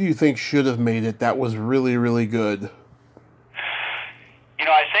 like, who do you think should have made it that was really, really good? You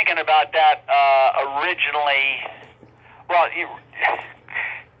know, I was thinking about that originally. Well,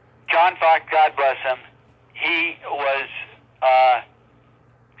 John Fox, God bless him, he was,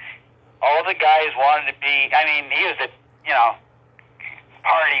 all the guys wanted to be, I mean, he was a, you know,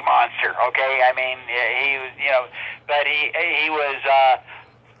 party monster, okay? I mean, he was, you know, but he was,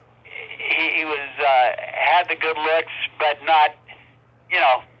 had the good looks, but not, you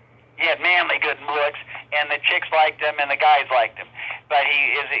know, he had manly good looks, and the chicks liked him, and the guys liked him. But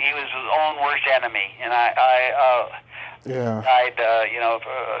he was his own worst enemy, and I died,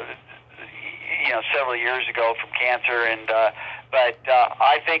 several years ago from cancer, and but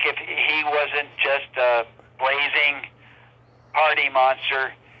I think if he wasn't just a blazing party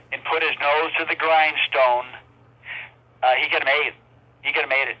monster and put his nose to the grindstone, he could have made it. He could have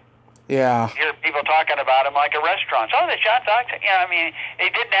made it. Yeah. You hear people talking about him like a restaurant. Oh, the John Fox. You know, I mean, he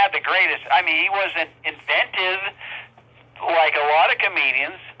didn't have the greatest. I mean, he wasn't inventive like a lot of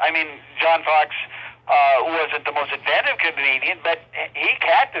comedians. I mean, John Fox wasn't the most inventive comedian, but he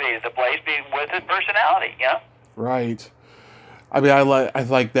captivated the place with his personality. You know. Right. I mean, I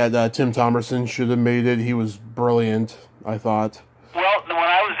like that Tim Thomerson should have made it. He was brilliant, I thought. Well, when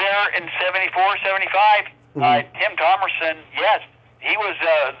I was there in 74, 75, Tim Thomerson, yes, he was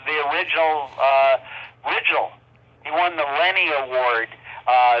the original. He won the Lenny Award.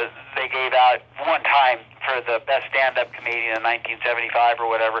 They gave out one time for the best stand-up comedian in 1975 or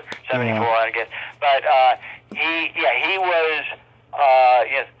whatever, 74, I guess. But he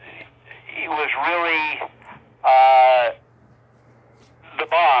was really the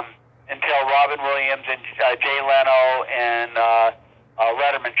bomb until Robin Williams and Jay Leno and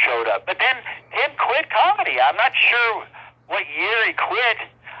Letterman showed up. But then Tim quit comedy. I'm not sure what year he quit.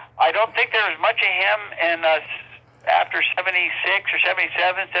 I don't think there was much of him in after 76 or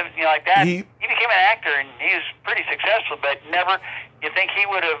 77, like that. He became an actor, and he was pretty successful, but never, you think he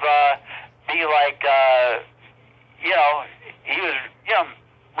would have be like, he was,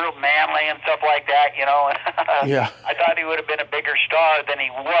 real manly and stuff like that, Yeah. I thought he would have been a bigger star than he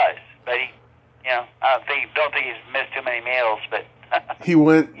was, but he, I don't think he's missed too many meals, but... He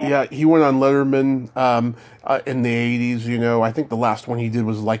went on Letterman in the 80s, I think the last one he did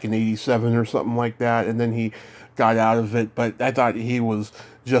was like in 87 or something like that, and then he got out of it, but I thought he was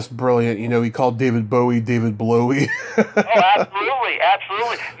just brilliant. He called David Bowie David Blowy. Oh, absolutely.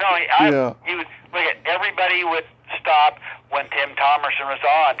 No, he was, look at, everybody would stop when Tim Thomerson was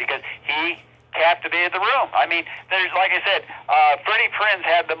on because he captivated the room. I mean, there's, like I said, Freddie Prinze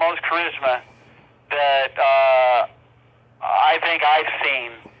had the most charisma that I think I've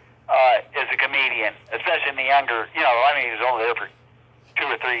seen as a comedian, especially in the younger, he was only there for 2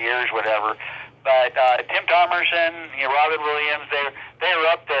 or 3 years, whatever. But Tim Thomerson, Robin Williams, they were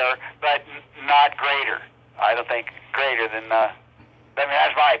up there, but not greater. I don't think greater than.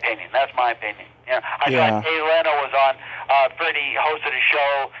 That's my opinion. I thought Jay Leno was on. Freddie hosted a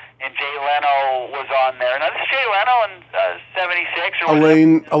show, and Jay Leno was on there. Now this is Jay Leno in '76 or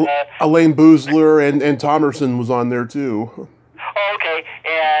Elaine Boozler and Thomerson was on there too. Oh, okay.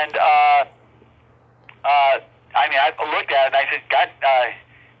 And I looked at it and I said, God.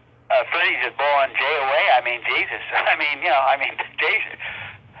 Freddie's just blowing Jay away. I mean, Jesus. Jesus.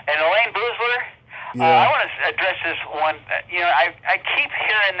 And Elaine Boozler, I want to address this one. I keep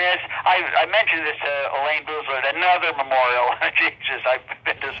hearing this. I mentioned this to Elaine Boozler at another memorial. Jesus, I've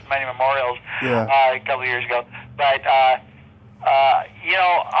been to so many memorials a couple of years ago. But, I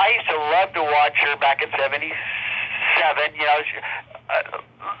used to love to watch her back in 77.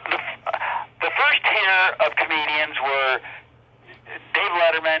 The first tier of comedians were Dave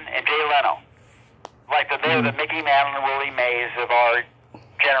Letterman and Jay Leno. Like they're the Mickey Mantle and Willie Mays of our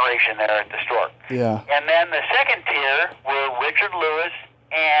generation there at the store. Yeah. And then the second tier were Richard Lewis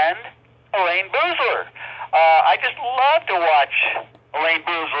and Elaine Boozler. I just love to watch Elaine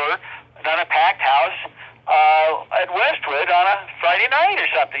Boozler on a packed house at Westwood on a Friday night or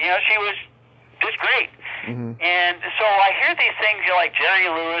something. She was just great. Mm-hmm. And so I hear these things, like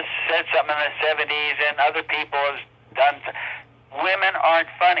Jerry Lewis said something in the 70s and other people have done. Women aren't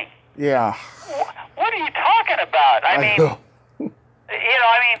funny. Yeah. What are you talking about? I mean,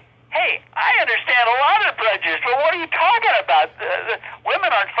 hey, I understand a lot of prejudice, but what are you talking about?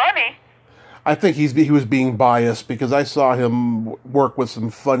 Women aren't funny. I think he was being biased because I saw him work with some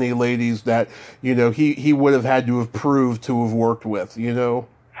funny ladies that, he would have had to have proved to have worked with, Oh,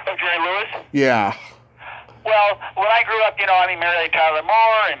 Jerry Lewis? Yeah. Well, when I grew up, married Tyler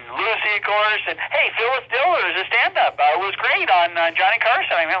Moore and Lucy, of course, and hey, Phyllis Diller is a stand-up. Was great on Johnny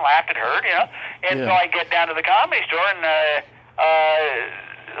Carson. I laughed at her, And so I get down to the Comedy Store, and there's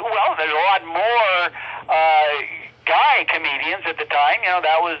a lot more guy comedians at the time.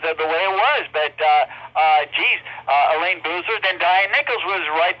 That was the way it was. But Elaine Boozler, then Diane Nichols was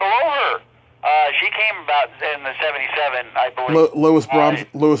right below her. She came about in the '77, I believe.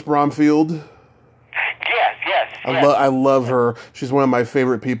 Lois Bromfield. Yes. I love her. She's one of my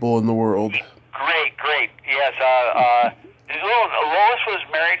favorite people in the world. Great. Yes. Lois was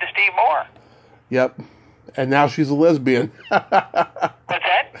married to Steve Moore. Yep. And now she's a lesbian. What's that?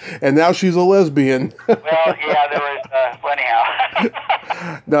 And now she's a lesbian. Well, yeah, there was, anyhow.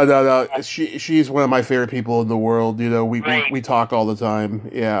 No. She's one of my favorite people in the world. We talk all the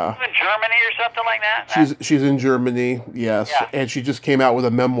time. Yeah. In Germany or something like that? She's in Germany, yes. Yeah. And she just came out with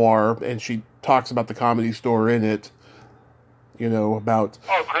a memoir, and she talks about the Comedy Store in it. About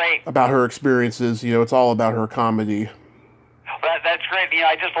her experiences. It's all about her comedy. That's great.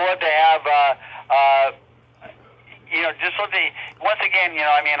 I just love to have, once again,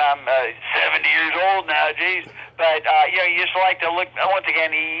 I'm 70 years old now, geez. But, you just like to look, once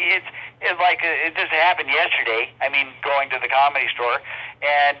again, it's like it just happened yesterday. Going to the Comedy Store,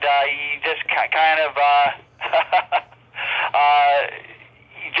 and you just kind of,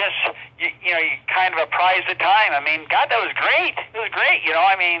 you kind of apprise the time. God, that was great. It was great, it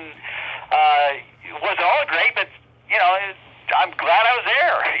wasn't all great, but, I'm glad I was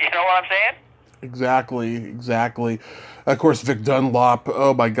there. You know what I'm saying? Exactly. Of course, Vic Dunlop,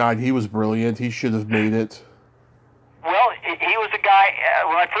 oh my God, he was brilliant. He should have made it. Well, he was a guy,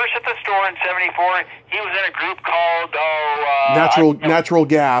 when I first hit the store in '74, he was in a group called... Natural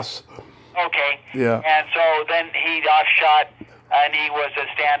Gas. Okay. Yeah. And so then he got shot, and he was a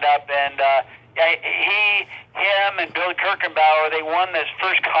stand-up, and him and Bill Kirkenbauer, they won this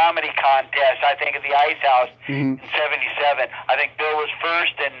first comedy contest, I think, at the Ice House in '77. I think Bill was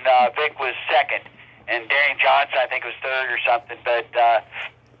first, and Vic was second, and Darian Johnson, I think, was third or something.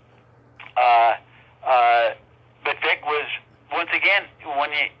 But Vic was, once again,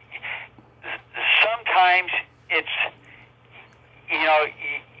 sometimes it's,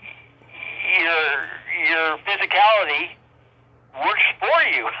 your physicality works for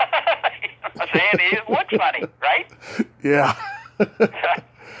you. I'm saying it looks funny, right? Yeah.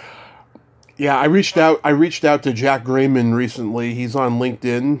 Yeah, I reached out to Jack Grayman recently. He's on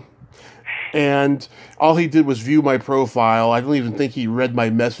LinkedIn. And all he did was view my profile. I don't even think he read my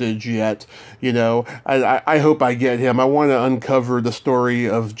message yet. I hope I get him. I want to uncover the story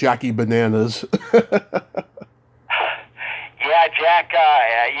of Jackie Bananas. Yeah, Jack,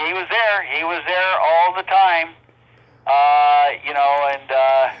 he was there. He was there all the time.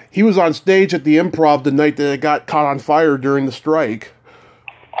 He was on stage at the Improv the night that it got caught on fire during the strike.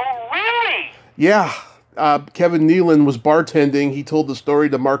 Oh, really? Yeah. Kevin Nealon was bartending. He told the story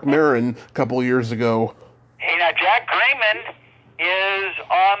to Mark Maron a couple years ago. Hey, now Jack Grayman is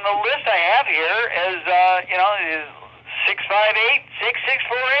on the list I have here as,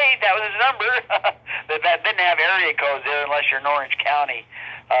 658-6648. That was his number. that didn't have area codes there unless you're in Orange County.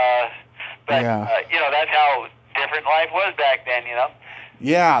 That's how different life was back then,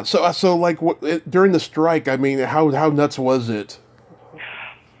 Yeah. So like during the strike, how nuts was it?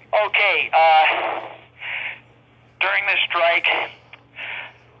 Okay. During the strike,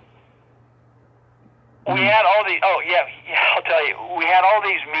 we had all these. Oh yeah, I'll tell you. We had all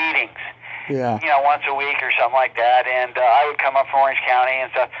these meetings. Yeah. Once a week or something like that, and I would come up from Orange County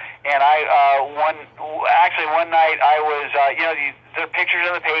and stuff. And one night I was, the pictures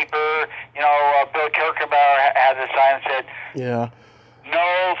in the paper. Bill Kirkenbauer had this sign that said, "Yeah,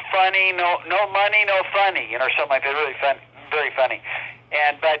 no funny, no money, no funny," something like that. Really fun, very funny.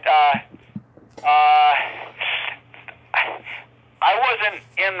 And I wasn't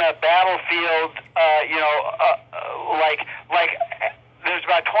in the battlefield, like there's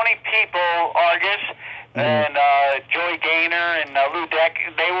about 20 people, Argus, and Joey Gaynor and Lou Deck,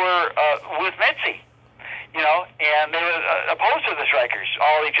 they were with Mitzi, and they were opposed to the strikers,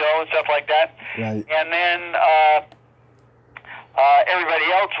 Ollie Joe and stuff like that. Right. And then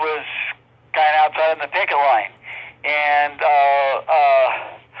everybody else was kind of outside in the picket line. And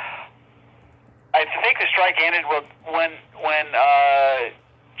I think the strike ended when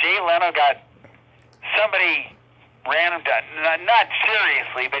Jay Leno got somebody ran him down, not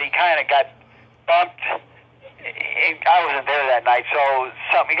seriously, but he kind of got bumped. I wasn't there that night, so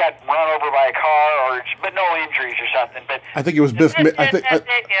he got run over by a car, but no injuries or something. But I think it was Biff. or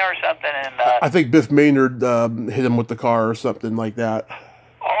something. And I think Biff Maynard hit him with the car or something like that.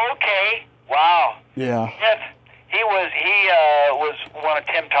 Okay, wow. Yeah. He was one of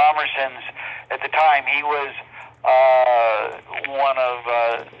Tim Thomerson's at the time. He was one of.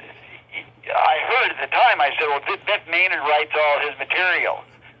 I heard at the time. I said, "Well, Biff Maynard writes all his material,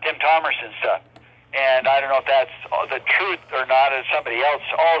 Tim Thomerson stuff," and I don't know if that's the truth or not. As somebody else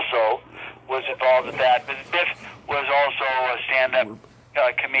also was involved with that, but Biff was also a stand-up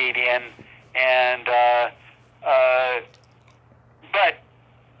comedian, and but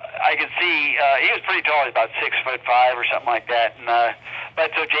I could see he was pretty tall. He was about 6'5" or something like that. And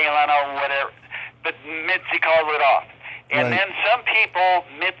but so Jay Leno, whatever. But Mitzi called it off. And right. then some people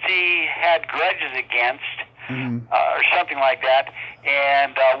Mitzi had grudges against, or something like that.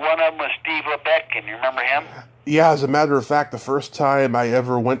 And one of them was Steve LeBeck. Can you remember him? Yeah, as a matter of fact, the first time I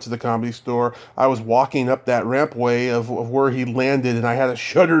ever went to the Comedy Store, I was walking up that rampway of where he landed, and I had a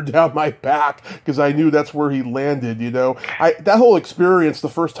shudder down my back because I knew that's where he landed, you know. That whole experience, the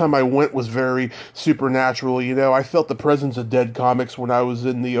first time I went, was very supernatural, you know. I felt the presence of dead comics when I was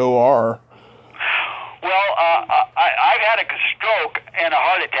in the OR. Well, I've had a stroke and a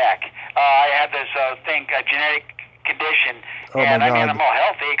heart attack. I had this thing, a genetic condition, and I mean, I'm all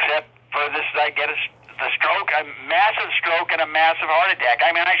healthy except for this, I get the stroke, a massive stroke and a massive heart attack.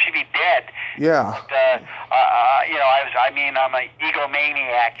 I mean, I should be dead. Yeah. But, you know, I'm an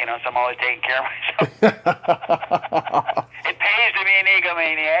egomaniac, you know, so I'm always taking care of myself. It pays to be an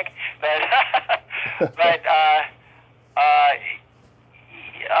egomaniac, but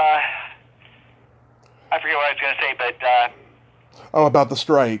I forget what I was going to say, but about the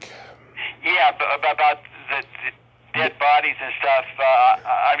strike. Yeah, about the dead bodies and stuff.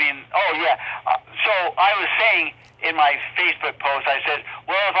 I mean, so I was saying in my Facebook post, I said,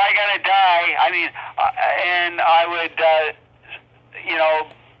 well, if I gotta die, I mean, and I would, you know,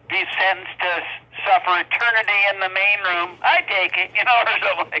 be sentenced to suffer eternity in the main room, I'd take it, you know, or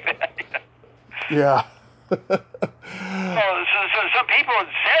something like that. Yeah. So some people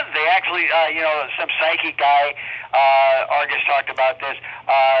said they actually, you know, some psychic guy, Argus talked about this.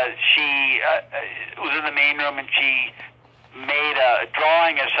 She was in the main room and she made a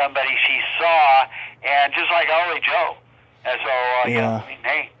drawing of somebody she saw, and just like Holy Joe. And so, you know, I mean,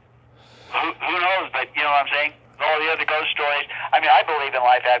 hey, who knows? But you know what I'm saying? All the other ghost stories. I mean, I believe in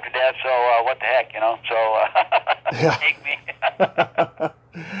life after death, so what the heck, you know? So, take me.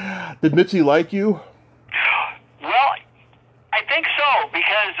 Did Mitzi like you? Well, I think so,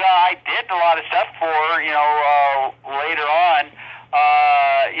 because I did a lot of stuff for her, you know, later on,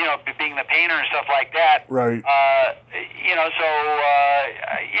 you know, being the painter and stuff like that. Right. You know, so,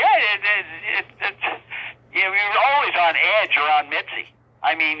 you know, you're always on edge around Mitzi.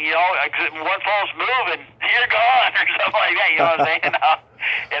 I mean, you know, one false move and you're gone or something like that, you know what I'm saying? And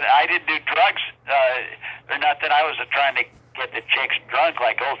I didn't do drugs, or not that I was trying to get the chicks drunk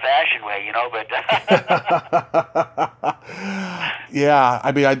like old-fashioned way, you know, but... Yeah,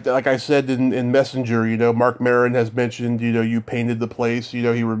 I mean, like I said in Messenger, you know, Mark Maron has mentioned, you know, you painted the place, you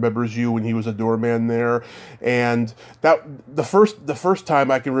know, he remembers you when he was a doorman there, and that the first time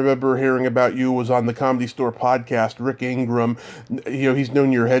I can remember hearing about you was on the Comedy Store podcast. Rick Ingram, you know, he's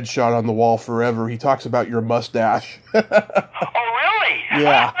known your headshot on the wall forever. He talks about your mustache. Oh, really?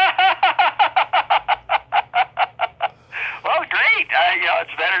 Yeah. Well, great. You know,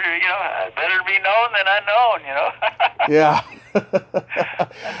 it's better to be known than unknown, you know. Yeah.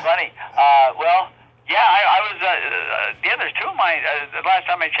 That's funny. Well, yeah, I was, yeah, there's two of my, the last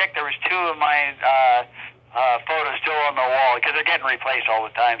time I checked, there was two of my photos still on the wall, because they're getting replaced all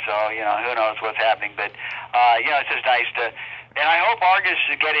the time, so, you know, who knows what's happening, but, you know, it's just nice to, and I hope Argus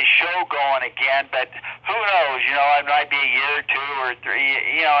to get his show going again, but who knows, you know, it might be a year or two or three,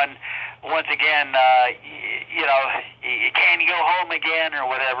 you know, and once again, you know, can you go home again or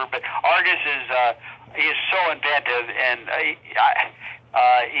whatever, but Argus is, he is so inventive, and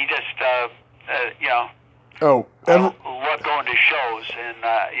he just, you know, love going to shows, and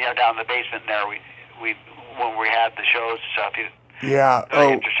you know, down in the basement there, we when we had the shows and stuff. Yeah.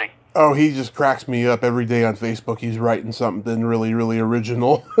 Very interesting. Oh, he just cracks me up every day on Facebook. He's writing something really, really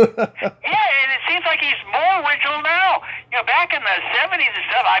original. Yeah, and it seems like he's more original now. You know, back in the 70s and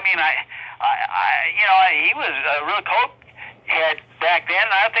stuff. I mean, I you know, he was a real coke head back then.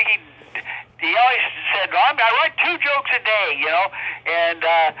 And I don't think he always said, I write 2 jokes a day, you know, and,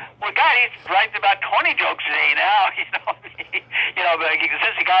 well, God, he's writing about 20 jokes a day now, you know, you know, but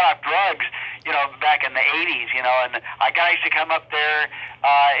since he got off drugs, you know, back in the 80s, you know, and a guy used to come up there,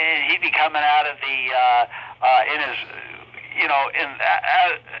 and he'd be coming out of the, in his, you know,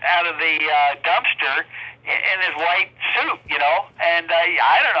 out of the dumpster in his white suit, you know, and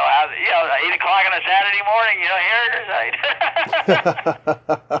I don't know how, you know, 8 o'clock on a Saturday morning, you know, here it is.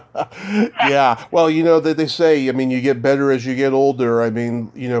 Yeah. Well, that they say, I mean, you get better as you get older. I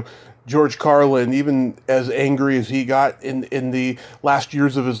mean, George Carlin, even as angry as he got in the last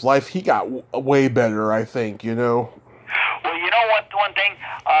years of his life, he got way better, I think, Well, one thing,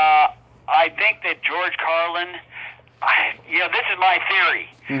 I think that George Carlin, this is my theory.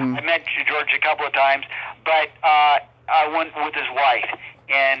 Mm-hmm. I met George a couple of times, but I went with his wife,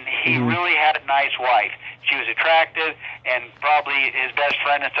 and he Mm-hmm. really had a nice wife. She was attractive and probably his best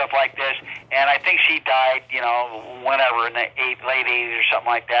friend and stuff like this. And I think she died, whenever in the late 80s or something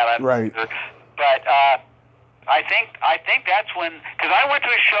like that. I'm Right. not sure. But I think that's when, because I went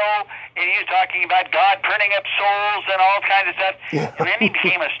to a show and he was talking about God printing up souls and all kinds of stuff. Yeah. And then he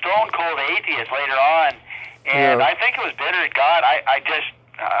became a stone cold atheist later on. And Yeah. I think it was bitter at God. I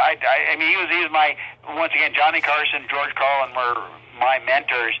mean, he was my, once again, Johnny Carson, George Carlin were my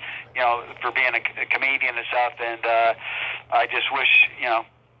mentors, for being a comedian and stuff. And I just wish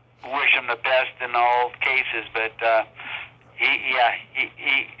him the best in all cases. But he,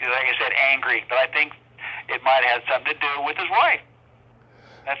 like I said, angry. But I think it might have something to do with his wife.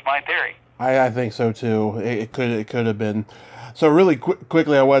 That's my theory. I think so too. It could have been. So really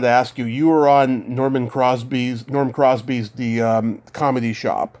quickly, I wanted to ask you. You were on Norm Crosby's The Comedy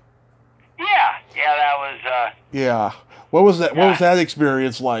Shop. Yeah, that was. Yeah. What was that? What was that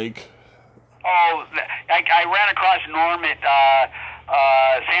experience like? Oh, I ran across Norm at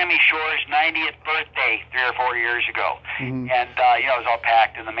Sammy Shore's 90th birthday 3 or 4 years ago. Mm-hmm. And, it was all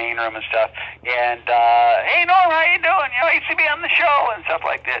packed in the main room and stuff. And, hey, Norm, how you doing? I used to be on the show and stuff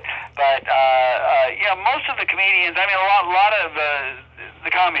like that. But, most of the comedians, I mean, a lot of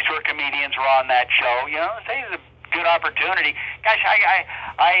the Comedy Store comedians were on that show. It's a good opportunity. Gosh, I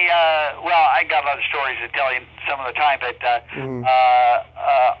got a lot of stories to tell you some of the time, but I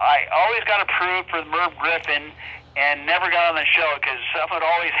always got approved for Merv Griffin and never got on the show because something would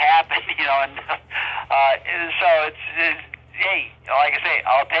always happen, and so it's hey, like I say,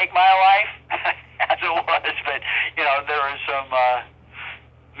 I'll take my life as it was, but there was some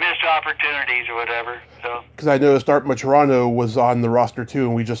missed opportunities or whatever. So because I noticed Art Matrano was on the roster too,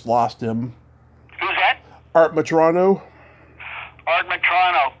 and we just lost him. Who's that? Art Matrano. Art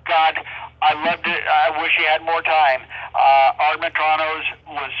Matrano, God, I loved it. I wish he had more time. Art Matrano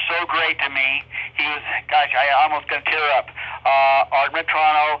was so great to me. He was, gosh, I almost going to tear up. Art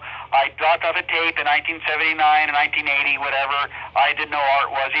Matrano, I dropped off a tape in 1979 and 1980, whatever. I didn't know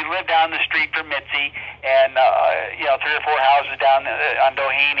Art was. He lived down the street from Mitzi, and 3 or 4 houses down on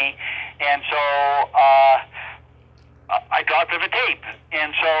Doheny, and so I dropped off a tape,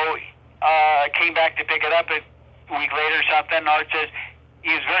 and so I came back to pick it up a week later or something. Art says, he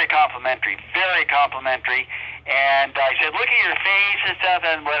was very complimentary, and I said, look at your face and stuff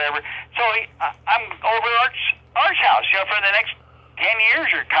and whatever. So I'm over Art's house, for the next 10 years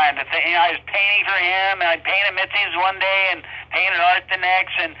or kind of thing. I was painting for him, and I'd painted Mitzi's one day and painted Art the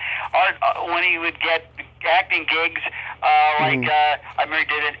next, and Art, when he would get acting gigs, I remember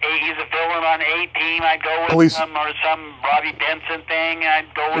he's a villain on A-Team, I'd go with him, or some Robbie Benson thing,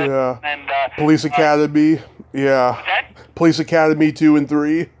 I'd go with him. And, Police Academy, yeah. What's that? Police Academy 2 and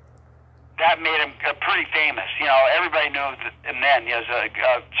 3. That made him pretty famous. Everybody knew him then. He was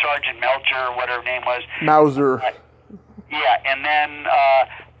Sergeant Melcher, or whatever his name was. Mauser. Yeah, and then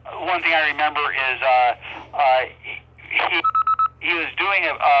one thing I remember is he was doing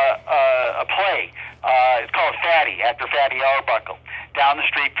a play. It's called Fatty, after Fatty Arbuckle, down the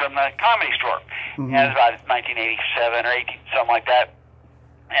street from the Comedy Store. Mm-hmm. And it was about 1987 or 18, something like that.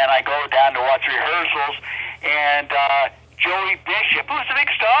 And I go down to watch rehearsals, and Joey Bishop, who's a big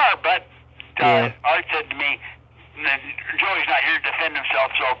star, but Art said to me, Joey's not here to defend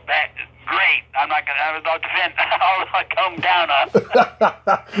himself, so great. I'll defend. I'll come down on him.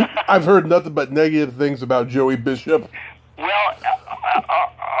 I've heard nothing but negative things about Joey Bishop. Well,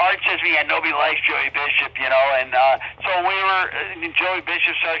 Art says he had nobody likes Joey Bishop, and so we were. Joey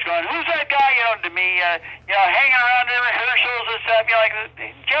Bishop starts going, "Who's that guy?" To me, hanging around in rehearsals and stuff. Like,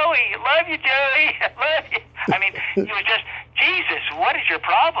 Joey, love you, Joey, love you. I mean, he was just, Jesus, what is your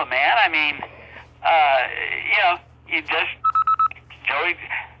problem, man? I mean, you just Joey,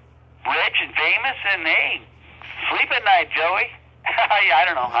 rich and famous, and hey, sleep at night, Joey. I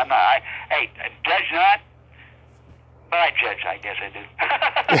don't know. I'm not. Hey, judge not. But I judge, I guess I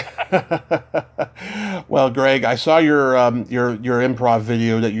do. Well, Greg, I saw your improv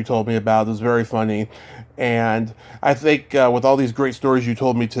video that you told me about. It was very funny, and I think with all these great stories you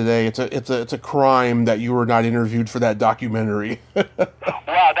told me today, it's a crime that you were not interviewed for that documentary.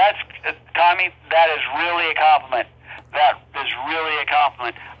 Wow, that's Tommy. That is really a compliment. That is really a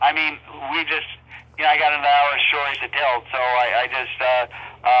compliment. I mean, we just. I got an hour of stories to tell, so I just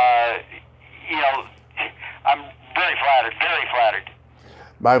you know, I'm very flattered, very flattered.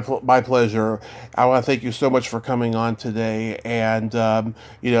 My pleasure. I want to thank you so much for coming on today, and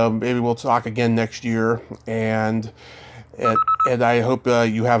you know, maybe we'll talk again next year. And I hope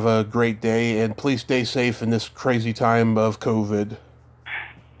you have a great day, and please stay safe in this crazy time of COVID.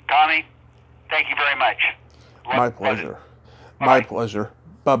 Tommy, thank you very much. My pleasure. Bye-bye. My pleasure.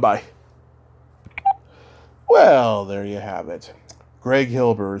 Bye-bye. Well, there you have it. Greg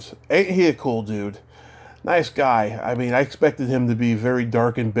Hilbers. Ain't he a cool dude? Nice guy. I mean, I expected him to be very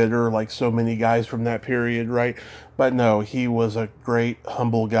dark and bitter like so many guys from that period, right? But no, he was a great,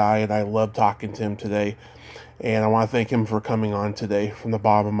 humble guy, and I loved talking to him today. And I want to thank him for coming on today from the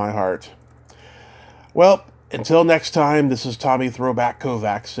bottom of my heart. Well, until next time, this is Tommy Throwback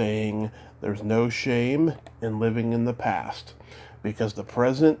Kovac saying there's no shame in living in the past because the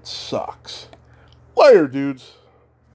present sucks. Later, dudes.